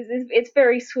it's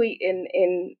very sweet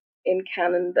in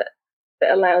canon that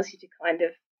allows you to kind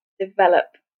of develop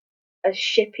a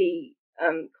shippy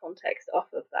context off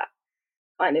of that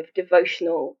kind of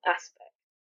devotional aspect.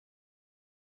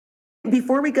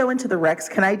 Before we go into the Rex,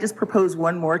 can I just propose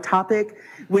one more topic?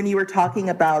 When you were talking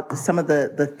about some of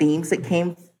the themes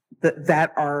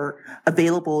that are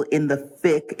available in the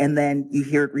fic, and then you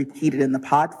hear it repeated in the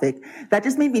podfic, that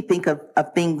just made me think of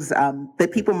things that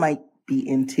people might be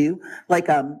into, like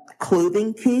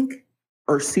clothing kink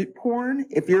or suit porn.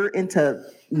 If you're into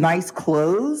nice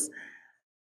clothes,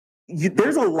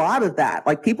 there's a lot of that.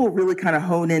 Like, people really kind of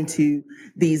hone into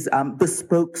these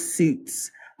bespoke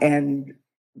suits and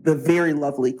the very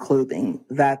lovely clothing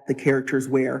that the characters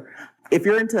wear. If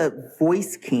you're into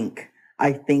voice kink,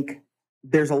 I think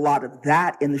there's a lot of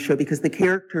that in the show, because the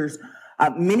characters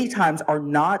many times are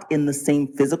not in the same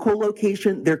physical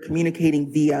location. They're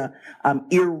communicating via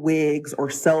earwigs or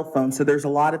cell phones. So there's a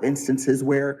lot of instances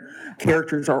where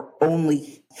characters are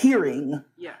only hearing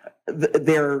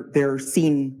their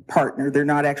scene partner. They're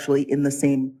not actually in the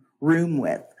same room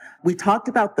with. We talked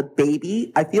about the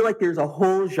baby. I feel like there's a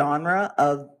whole genre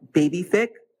of baby fic.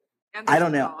 I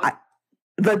don't know.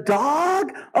 The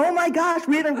dog? Oh my gosh,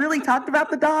 we haven't really talked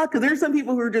about the dog, because there's some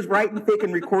people who are just writing fic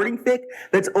and recording fic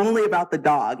that's only about the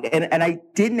dog. And I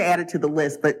didn't add it to the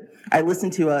list, but I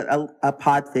listened to a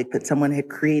pod fic that someone had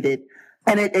created,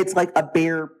 and it's like a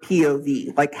Bear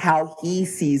POV, like how he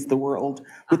sees the world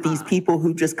with these people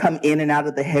who just come in and out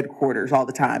of the headquarters all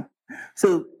the time.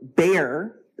 So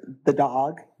Bear, the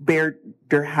dog, Bear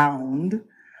der Hound,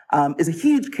 is a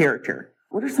huge character.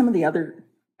 What are some of the other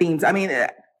themes? I mean,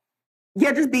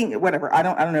 just being whatever. I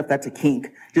don't know if that's a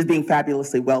kink. Just being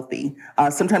fabulously wealthy.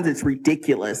 Sometimes it's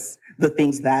ridiculous, the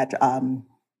things that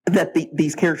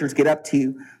these characters get up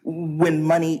to when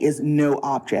money is no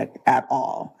object at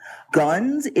all.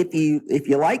 Guns. If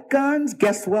you like guns,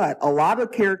 guess what? A lot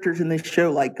of characters in this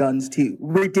show like guns too.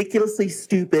 Ridiculously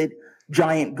stupid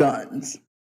giant guns.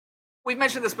 We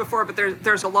mentioned this before, but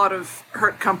there's a lot of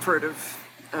hurt comfort of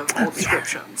all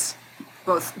descriptions,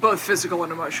 both physical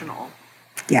and emotional.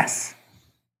 Yes.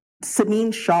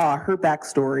 Samin Shah, her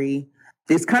backstory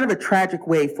is kind of a tragic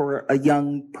way for a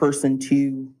young person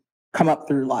to come up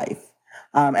through life.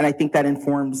 And I think that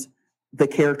informs the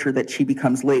character that she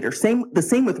becomes later. The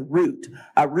same with Root.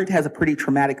 Root has a pretty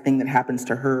traumatic thing that happens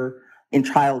to her in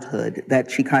childhood that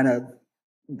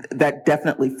that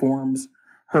definitely forms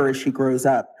her as she grows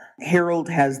up. Harold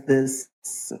has this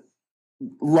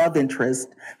love interest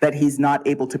that he's not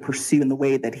able to pursue in the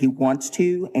way that he wants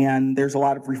to, and there's a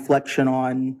lot of reflection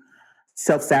on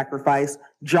self-sacrifice.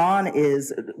 John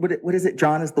is, what is it?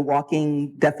 John is the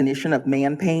walking definition of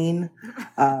man pain.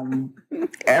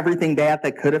 Everything bad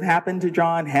that could have happened to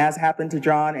John has happened to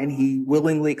John, and he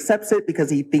willingly accepts it because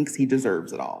he thinks he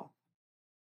deserves it all.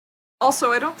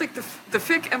 Also, I don't think the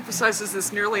fic emphasizes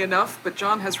this nearly enough, but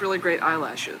John has really great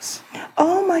eyelashes.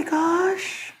 Oh my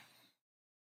gosh.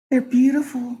 They're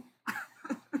beautiful.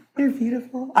 They're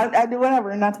beautiful. I do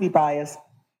whatever, not to be biased.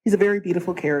 He's a very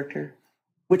beautiful character,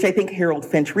 which I think Harold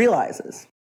Finch realizes.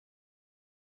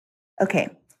 Okay,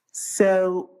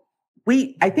 so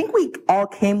I think we all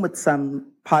came with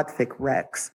some podfic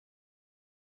recs.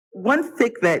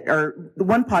 The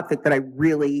one podfic that I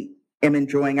really am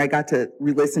enjoying, I got to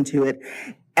re-listen to it,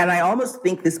 and I almost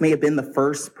think this may have been the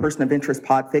first person of interest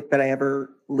podfic that I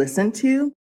ever listened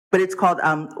to, but it's called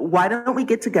Why Don't We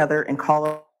Get Together and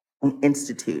Call an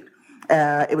Institute?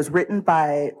 It was written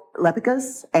by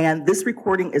Lepicus, and this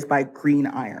recording is by Green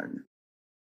Iron.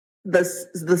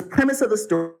 The premise of the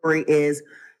story is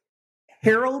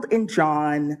Harold and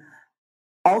John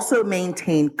also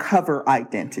maintain cover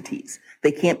identities.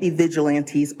 They can't be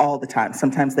vigilantes all the time.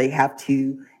 Sometimes they have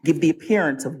to give the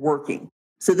appearance of working.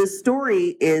 So this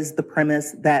story is the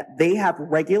premise that they have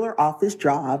regular office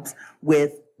jobs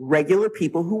with regular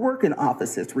people who work in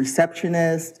offices,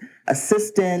 receptionists,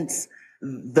 assistants,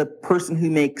 the person who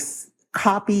makes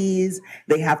copies.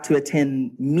 They have to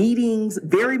attend meetings,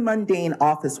 very mundane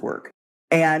office work.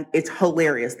 And it's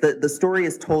hilarious. The story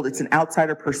is told, it's an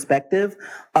outsider perspective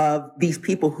of these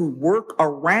people who work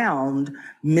around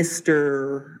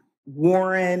Mr.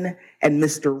 Warren and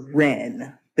Mr.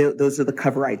 Wren. Those are the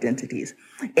cover identities.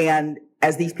 And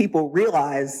as these people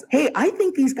realize, hey, I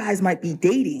think these guys might be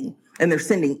dating, and they're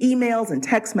sending emails and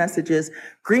text messages,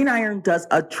 Green Iron does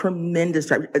a tremendous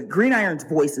job. Green Iron's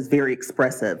voice is very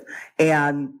expressive,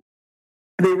 and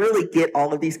they really get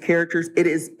all of these characters.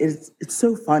 It's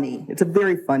so funny. It's a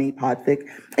very funny podfic,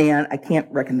 and I can't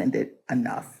recommend it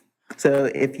enough.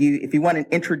 So if you want an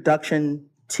introduction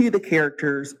to the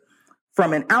characters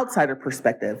from an outsider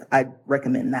perspective, I'd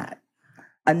recommend that.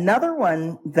 Another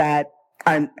one that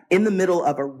I'm in the middle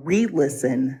of a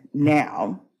re-listen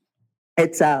now,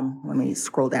 it's let me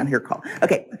scroll down here.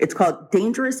 It's called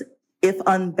Dangerous If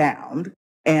Unbound.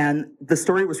 And the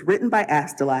story was written by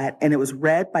Astolat, and it was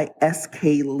read by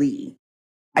S.K. Lee.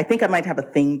 I think I might have a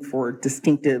thing for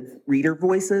distinctive reader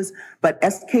voices, but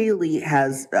S.K. Lee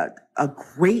has a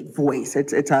great voice.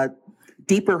 It's a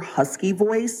deeper, husky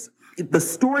voice. The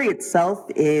story itself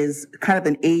is kind of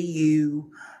an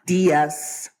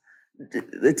AU-DS.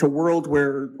 It's a world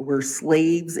where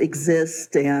slaves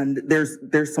exist, and there's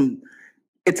some.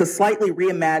 It's a slightly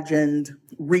reimagined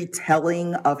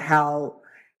retelling of how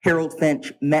Harold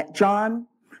Finch met John,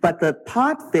 but the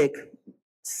podfic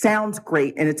sounds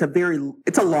great, and it's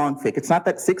a long fic. It's not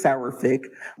that 6-hour fic,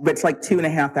 but it's like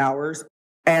 2.5 hours,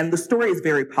 and the story is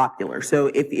very popular. So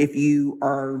if you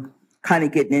are kind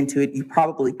of getting into it, you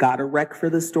probably got a rec for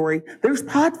the story. There's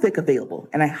podfic available,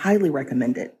 and I highly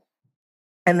recommend it.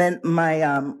 And then my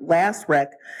last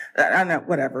rec, I don't know,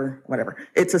 whatever.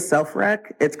 It's a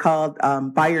self-rec. It's called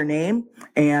By Your Name,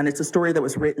 and it's a story that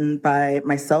was written by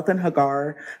myself and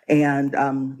Hagar, and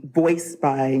voiced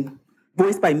by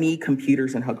me,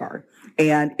 computers, and Hagar.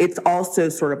 And it's also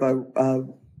sort of a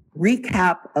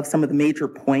recap of some of the major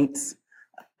points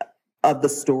of the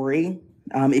story.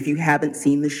 If you haven't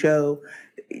seen the show,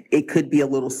 it could be a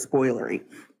little spoilery,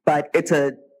 but it's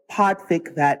a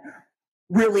podfic that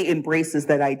really embraces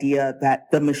that idea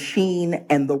that the machine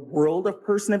and the world of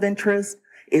person of interest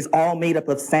is all made up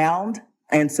of sound.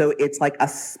 And so it's like a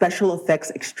special effects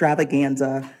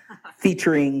extravaganza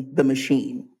featuring the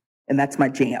machine. And that's my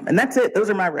jam. And that's it. Those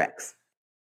are my recs.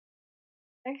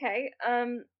 Okay.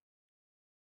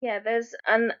 Yeah, there's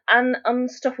an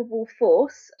Unstoppable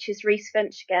Force, which is Reese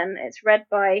Finch again. It's read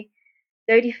by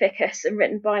Dodie Fickus and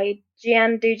written by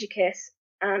Gian Dujikis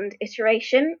and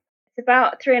Iteration. It's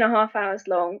about 3.5 hours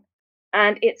long,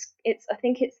 and it's I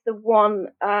think it's the one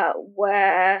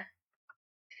where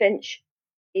Finch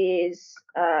is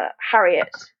Harriet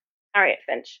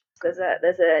Finch. So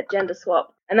there's a gender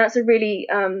swap, and that's a really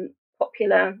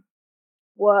popular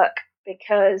work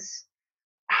because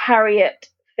Harriet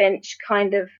Finch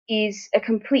kind of is a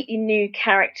completely new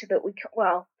character that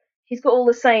she's got all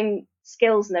the same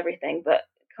skills and everything, but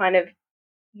kind of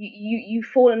you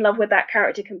fall in love with that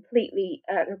character completely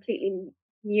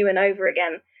new and over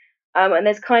again. And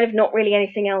there's kind of not really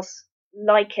anything else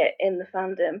like it in the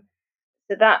fandom.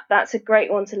 So that's a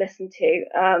great one to listen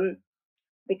to,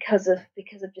 because of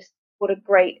just what a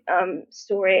great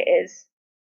story it is.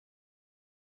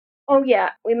 Oh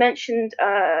yeah, we mentioned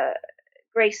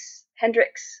Grace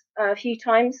Hendricks a few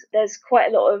times. There's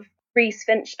quite a lot of Reese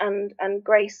Finch and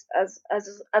Grace as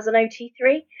an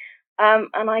OT3,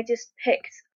 and I just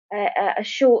picked a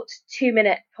short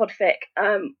 2-minute podfic,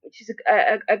 which is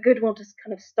a good one to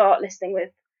kind of start listening with.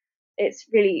 It's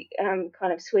really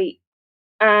kind of sweet,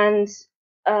 and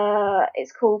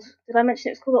it's called. Did I mention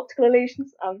it was called Optical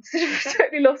Illusions? I've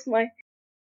totally lost my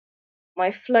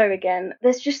flow again.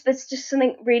 There's just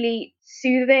something really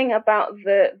soothing about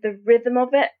the rhythm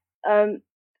of it.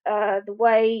 The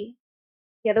way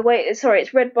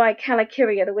it's read by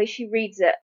Kalakiria. The way she reads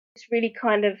it, it's really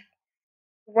kind of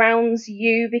grounds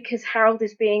you, because Harold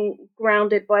is being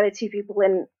grounded by the two people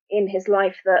in his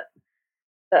life that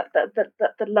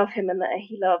love him and that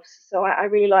he loves. So I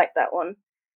really like that one.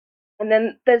 And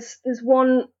then there's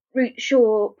one Root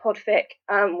Shaw podfic,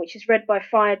 which is read by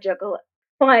Fire Juggler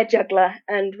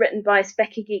and written by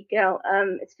Specky Geek Girl.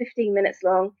 It's 15 minutes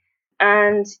long,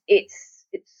 and it's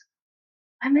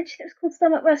I mentioned it was called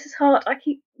Stomach versus Heart. I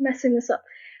keep messing this up.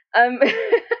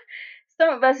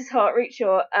 Stomach versus Heart, Root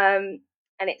Shaw, and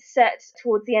it's set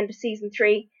towards the end of season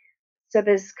 3. So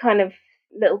there's kind of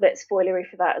a little bit spoilery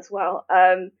for that as well.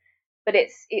 But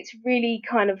it's really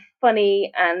kind of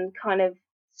funny and kind of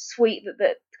sweet,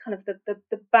 that kind of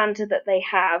the banter that they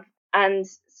have, and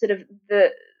sort of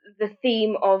the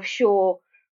theme of Shaw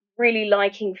really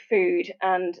liking food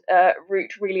and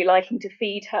Root really liking to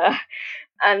feed her.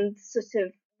 And sort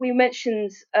of, we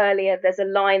mentioned earlier, there's a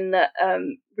line that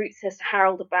Root says to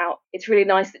Harold about, it's really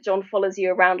nice that John follows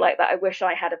you around like that. I wish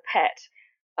I had a pet.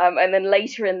 And then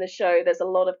later in the show, there's a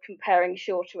lot of comparing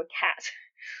Shaw to a cat.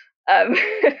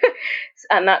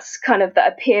 And that's kind of,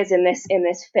 that appears in this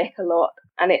fic a lot.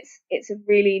 And it's a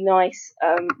really nice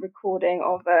recording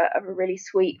of a really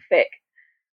sweet fic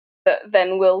that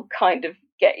then will kind of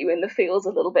get you in the feels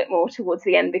a little bit more towards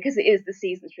the end, because it is the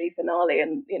season 3 finale,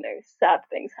 and sad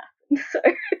things happen. So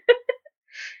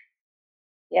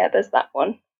yeah, there's that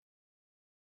one.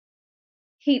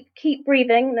 Keep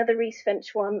Breathing, another Reese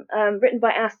Finch one, written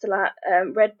by Astolat,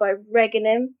 read by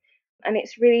Reganim, and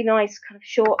it's really nice, kind of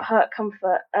short hurt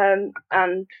comfort,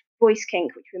 and voice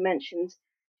kink, which we mentioned,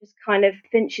 just kind of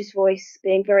Finch's voice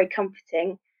being very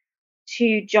comforting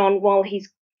to John while he's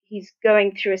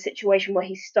going through a situation where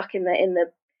he's stuck in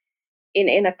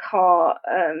a car,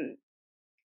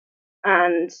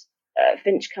 and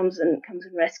Finch comes and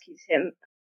rescues him,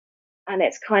 and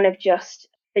it's kind of just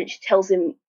Finch tells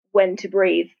him when to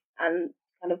breathe and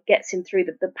kind of gets him through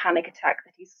the panic attack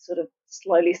that he's sort of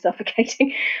slowly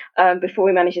suffocating, before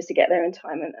he manages to get there in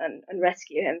time and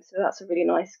rescue him. So that's a really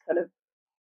nice kind of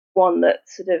one that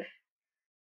sort of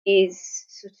is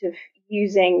sort of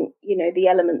using the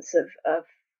elements of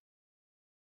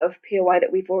POI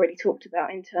that we've already talked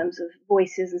about in terms of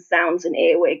voices and sounds and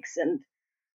earwigs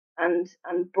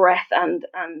and breath, and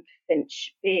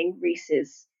Finch being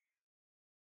Reese's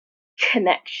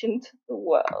connection to the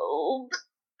world.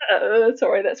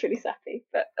 Sorry, that's really sappy,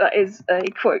 but that is a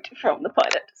quote from the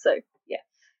pilot. So yeah.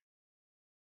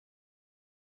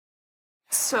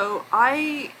 So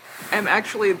I am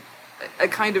actually a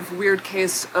kind of weird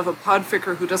case of a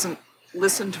podficker who doesn't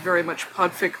listen to very much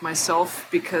podfic myself,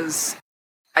 because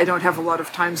I don't have a lot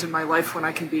of times in my life when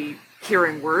I can be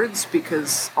hearing words,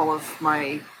 because all of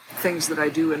my things that I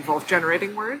do involve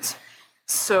generating words.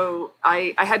 So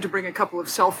I had to bring a couple of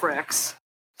self-recs.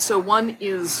 So one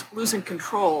is Losing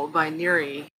Control by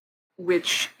Neri,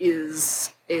 which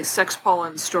is a sex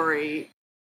pollen story.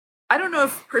 I don't know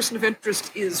if Person of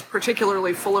Interest is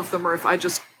particularly full of them, or if I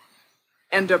just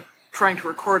end up trying to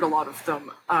record a lot of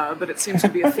them, but it seems to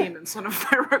be a theme in some of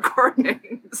my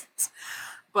recordings.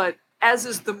 But as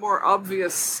is the more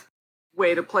obvious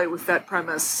way to play with that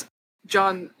premise,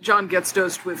 John gets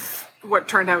dosed with what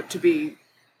turned out to be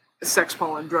sex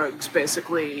pollen drugs,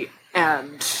 basically,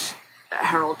 and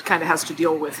Harold kind of has to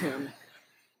deal with him.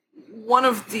 One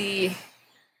of the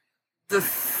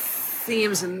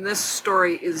themes in this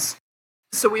story is,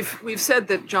 so we've said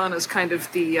that John is kind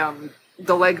of the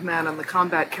leg man and the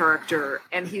combat character,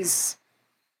 and he's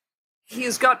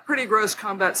got pretty gross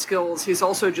combat skills. He's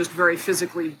also just very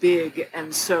physically big,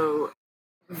 and so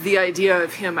the idea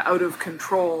of him out of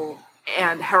control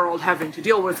and Harold having to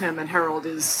deal with him, and Harold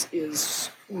is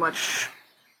much,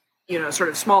 sort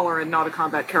of smaller and not a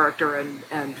combat character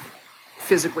and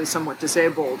physically somewhat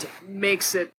disabled,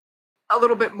 makes it a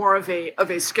little bit more of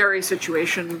a scary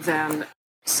situation than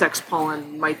sex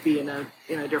pollen might be in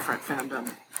a different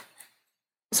fandom.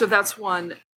 So that's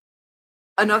one.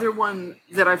 Another one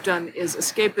that I've done is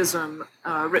Escapism,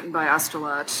 written by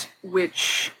Astolat,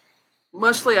 which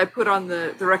mostly I put on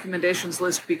the recommendations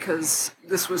list because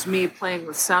this was me playing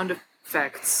with sound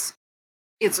effects.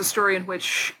 It's a story in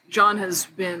which John has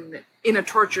been in a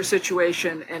torture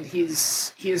situation, and he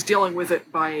is dealing with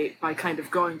it by kind of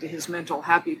going to his mental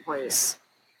happy place.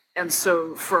 And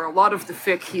so for a lot of the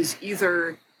fic, he's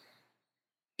either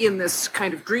in this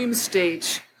kind of dream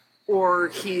state or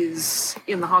he's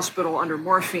in the hospital under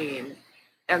morphine.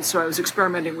 And so I was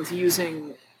experimenting with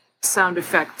using sound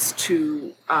effects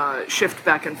to shift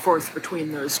back and forth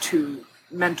between those two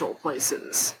mental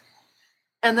places.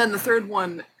 And then the third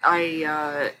one,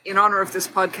 I, in honor of this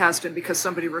podcast and because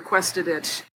somebody requested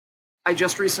it, I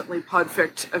just recently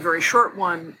podficked a very short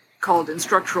one called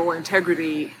Instructional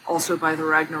Integrity, also by the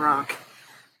Ragnarok,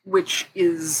 which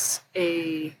is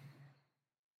a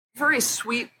very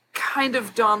sweet kind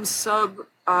of dom sub,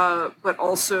 but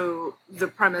also the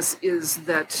premise is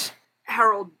that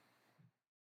Harold...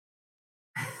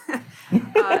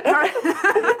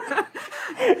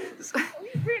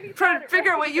 trying to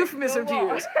figure out what euphemism to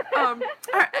use.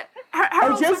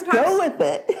 Harold just go with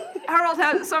it.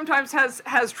 Harold sometimes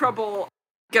has trouble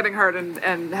getting hard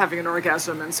and having an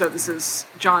orgasm, and so this is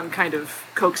John kind of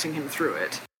coaxing him through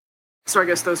it. So I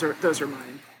guess those are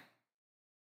mine.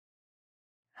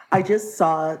 I just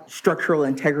saw Structural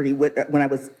Integrity when I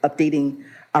was updating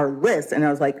our list, and I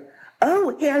was like,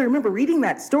 oh, hey, I remember reading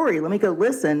that story. Let me go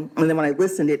listen. And then when I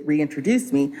listened, it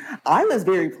reintroduced me. I was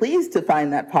very pleased to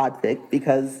find that podfic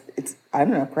because it's, I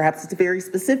don't know, perhaps it's a very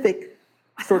specific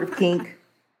sort of kink,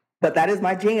 but that is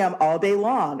my jam all day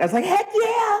long. I was like, heck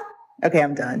yeah. Okay,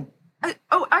 I'm done.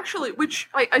 Actually, which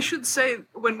I should say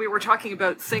when we were talking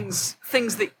about things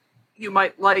that you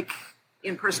might like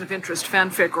in Person of Interest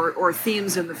fanfic or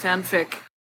themes in the fanfic,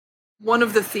 one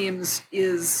of the themes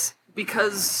is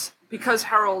because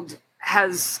Harold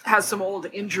has some old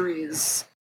injuries,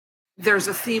 there's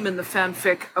a theme in the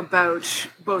fanfic about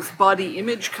both body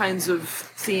image kinds of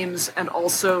themes and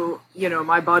also,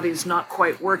 my body's not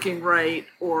quite working right,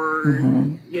 or,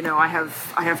 I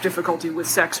have difficulty with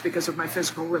sex because of my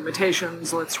physical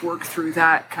limitations. Let's work through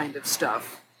that kind of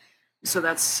stuff. So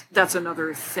that's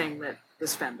another thing that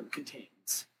this fandom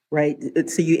contains. Right.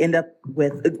 So you end up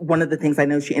with, one of the things I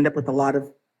know, you end up with a lot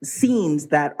of scenes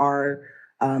that are,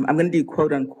 I'm going to do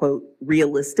quote unquote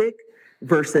realistic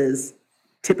versus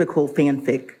typical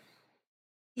fanfic.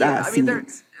 Yeah, I mean,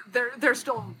 scenes. they're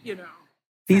still,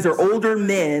 These are older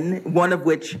men, one of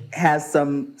which has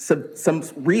some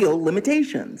real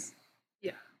limitations.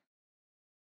 Yeah.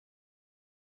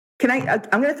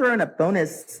 I'm going to throw in a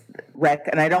bonus rec,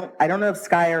 and I don't know if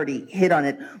Sky already hit on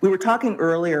it. We were talking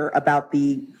earlier about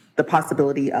the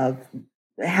possibility of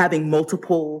having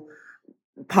multiple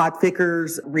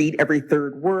podfickers read every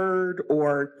third word,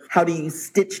 or how do you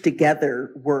stitch together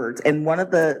words? And one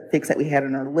of the fics that we had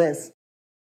on our list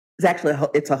is actually,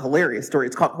 it's a hilarious story.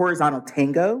 It's called Horizontal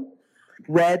Tango,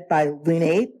 read by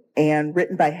Lunate and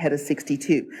written by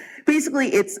Hedda62. Basically,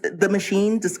 it's the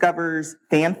machine discovers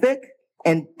fanfic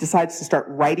and decides to start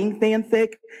writing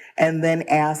fanfic, and then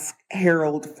asks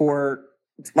Harold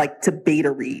to beta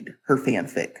read her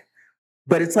fanfic.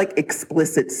 But it's like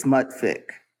explicit smut fic,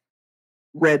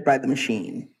 read by the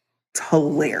machine. It's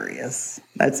hilarious.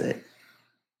 That's it.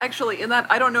 Actually, in that,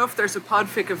 I don't know if there's a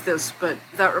podfic of this, but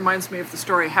that reminds me of the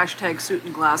story #Suit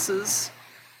and Glasses.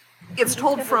 It's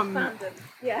told from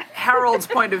Harold's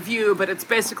point of view, but it's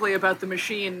basically about the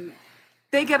machine.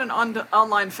 They get an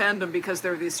online fandom because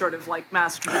they're these sort of like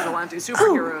masked vigilante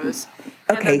superheroes.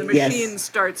 Okay, and then the machine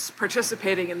starts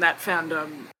participating in that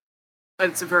fandom. But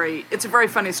it's a very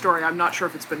funny story. I'm not sure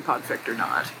if it's been podficked or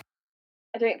not.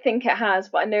 I don't think it has,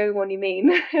 but I know what you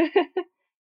mean.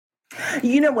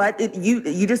 You know what?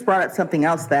 You just brought up something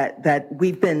else that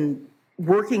we've been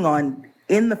working on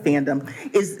in the fandom,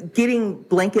 is getting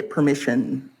blanket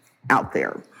permission out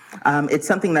there. It's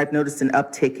something that I've noticed an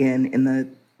uptick in the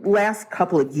last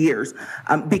couple of years,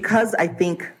 because I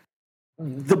think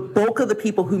the bulk of the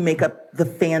people who make up the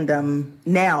fandom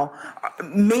now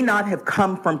may not have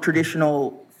come from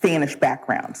traditional fanish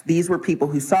backgrounds. These were people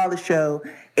who saw the show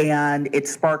and it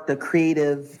sparked a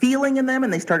creative feeling in them,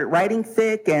 and they started writing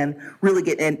fic and really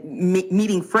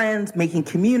meeting friends, making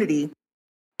community.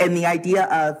 And the idea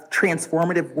of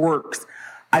transformative works,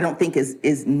 I don't think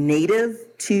is native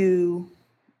to,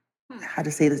 how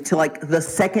to say this, to like the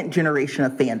second generation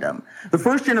of fandom. The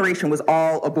first generation was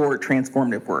all aboard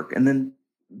transformative work, and then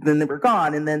then they were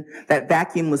gone. And then that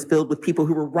vacuum was filled with people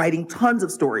who were writing tons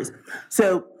of stories.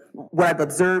 So what I've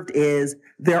observed is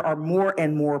there are more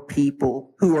and more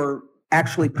people who are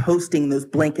actually posting those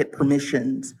blanket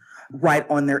permissions right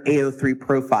on their AO3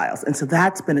 profiles. And so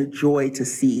that's been a joy to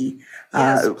see.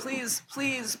 Yes,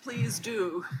 please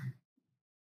do.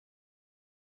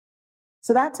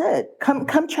 So that's it.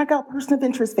 Come check out Person of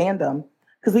Interest fandom,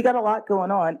 because we got a lot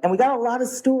going on, and we got a lot of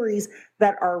stories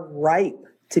that are ripe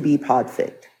to be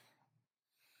podficked.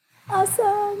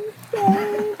 Awesome.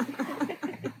 Yay.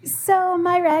 So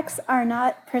my recs are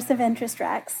not Person of Interest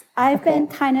recs. I've been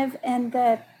kind of in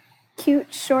the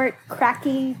cute, short,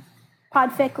 cracky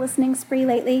podfic listening spree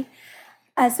lately.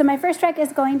 So my first rec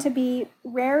is going to be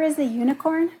Rare as a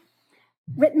Unicorn,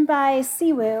 written by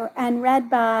Siwoo and read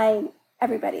by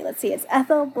everybody. Let's see. It's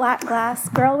Ethel, Black Glass,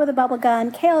 Girl with a Bubble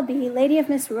Gun, KLB, Lady of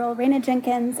Misrule, Raina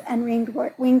Jenkins, and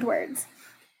Winged Words.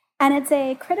 And it's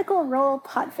a critical role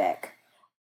podfic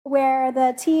where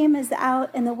the team is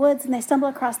out in the woods and they stumble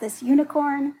across this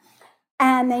unicorn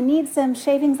and they need some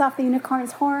shavings off the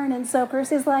unicorn's horn. And so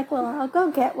Percy's like, well, I'll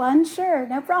go get one. Sure,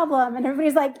 no problem. And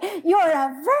everybody's like, you're a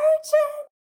virgin.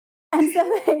 And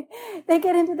so they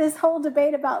get into this whole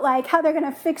debate about like how they're going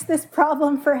to fix this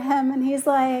problem for him. And he's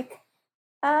like,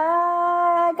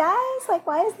 guys, like,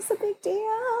 why is this a big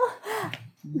deal?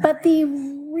 But the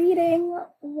reading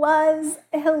was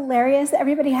hilarious.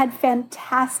 Everybody had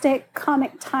fantastic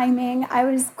comic timing. I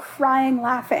was crying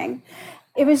laughing.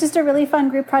 It was just a really fun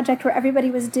group project where everybody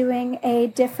was doing a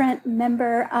different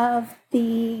member of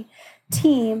the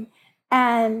team.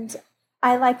 And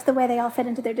I liked the way they all fit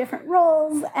into their different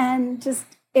roles, and just,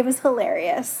 it was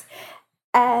hilarious.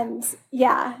 And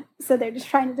yeah, so they're just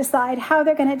trying to decide how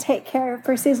they're going to take care of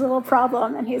Percy's little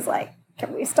problem. And he's like,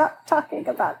 can we stop talking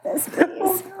about this,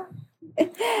 please?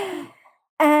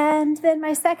 And then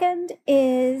my second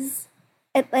is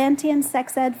Atlantean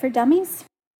Sex Ed for Dummies,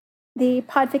 the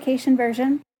podfication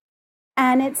version.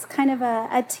 And it's kind of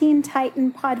a Teen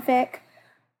Titan podfic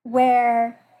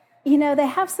where, you know, they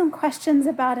have some questions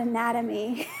about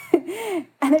anatomy and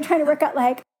they're trying to work out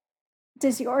like,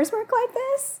 does yours work like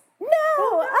this? No.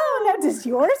 Oh, no. Does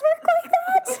yours work like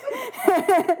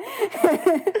that?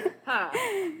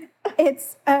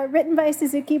 It's written by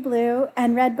Suzuki Blue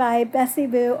and read by Bessie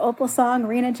Boo, Opal Song,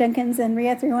 Rena Jenkins, and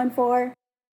Ria314.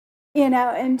 You know,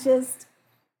 and just,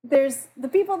 there's the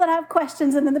people that have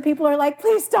questions, and then the people are like,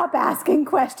 please stop asking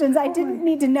questions. I didn't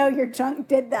need to know your junk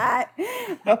did that.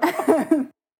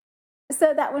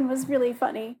 So that one was really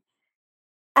funny.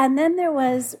 And then there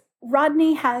was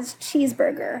Rodney Has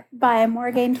Cheeseburger by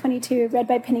Morgaine22, read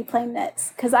by Penny Plain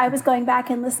Knits, because I was going back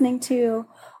and listening to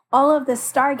all of the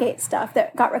Stargate stuff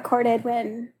that got recorded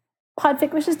when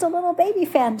podfic was just a little baby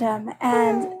fandom,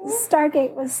 and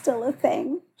Stargate was still a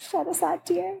thing. Shut us out,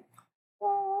 dear.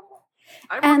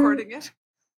 I'm recording it.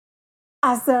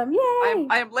 Awesome. Yay!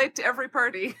 I am late to every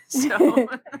party, so.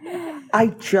 I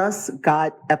just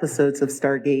got episodes of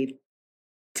Stargate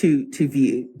to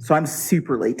view, so I'm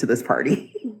super late to this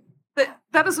party.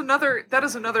 That is another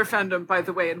fandom, by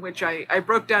the way, in which I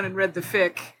broke down and read the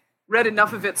fic, read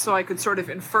enough of it so I could sort of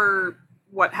infer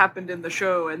what happened in the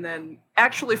show, and then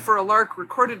actually for a lark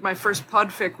recorded my first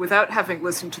podfic without having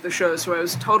listened to the show, so I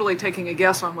was totally taking a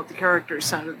guess on what the characters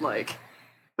sounded like.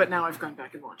 But now I've gone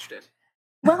back and watched it.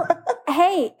 Well,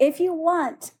 hey, if you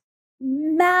want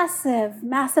massive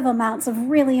amounts of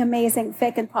really amazing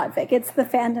fic and podfic, it's the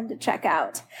fandom to check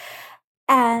out.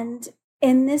 And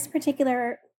in this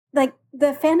particular, like,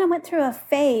 the fandom went through a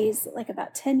phase, like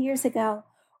about 10 years ago,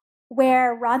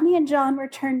 where Rodney and John were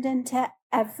turned into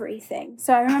everything.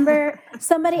 So I remember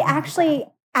somebody actually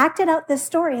acted out this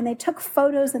story, and they took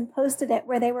photos and posted it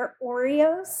where they were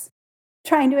Oreos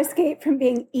trying to escape from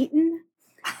being eaten.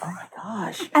 Oh my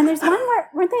gosh. And there's one where,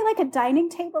 weren't they like a dining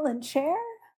table and chair?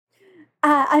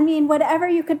 I mean, whatever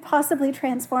you could possibly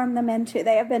transform them into,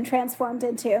 they have been transformed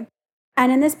into.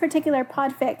 And in this particular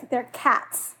podfic, they're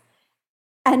cats.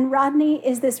 And Rodney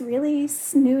is this really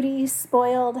snooty,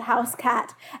 spoiled house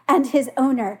cat, and his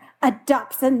owner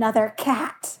adopts another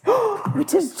cat,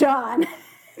 which is John.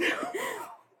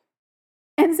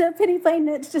 And so Penny Plain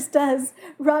Knits just does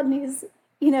Rodney's,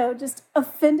 just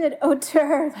offended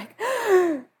hauteur, like,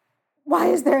 why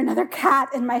is there another cat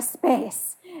in my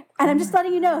space? And I'm just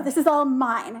letting you know, this is all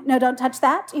mine. No, don't touch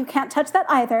that. You can't touch that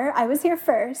either. I was here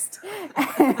first.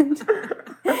 And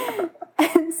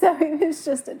so it was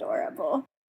just adorable.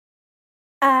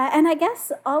 And I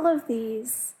guess all of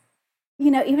these,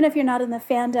 even if you're not in the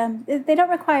fandom, they don't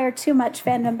require too much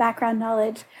fandom background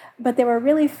knowledge, but they were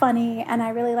really funny, and I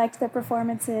really liked their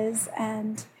performances,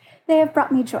 and they have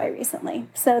brought me joy recently.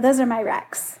 So those are my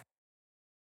recs.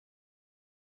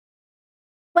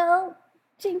 Well,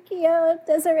 JinkyO,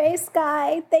 Desiree,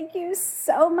 Sky, thank you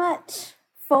so much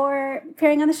for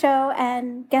appearing on the show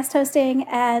and guest hosting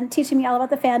and teaching me all about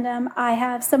the fandom. I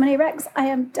have so many recs I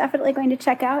am definitely going to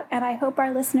check out, and I hope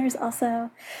our listeners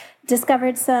also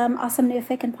discovered some awesome new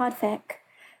fic and podfic.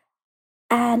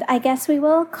 And I guess we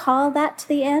will call that to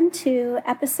the end to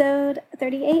episode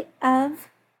 38 of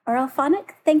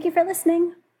Auralphonic. Thank you for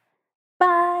listening.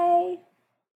 Bye.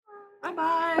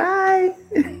 Bye-bye.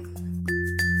 Bye.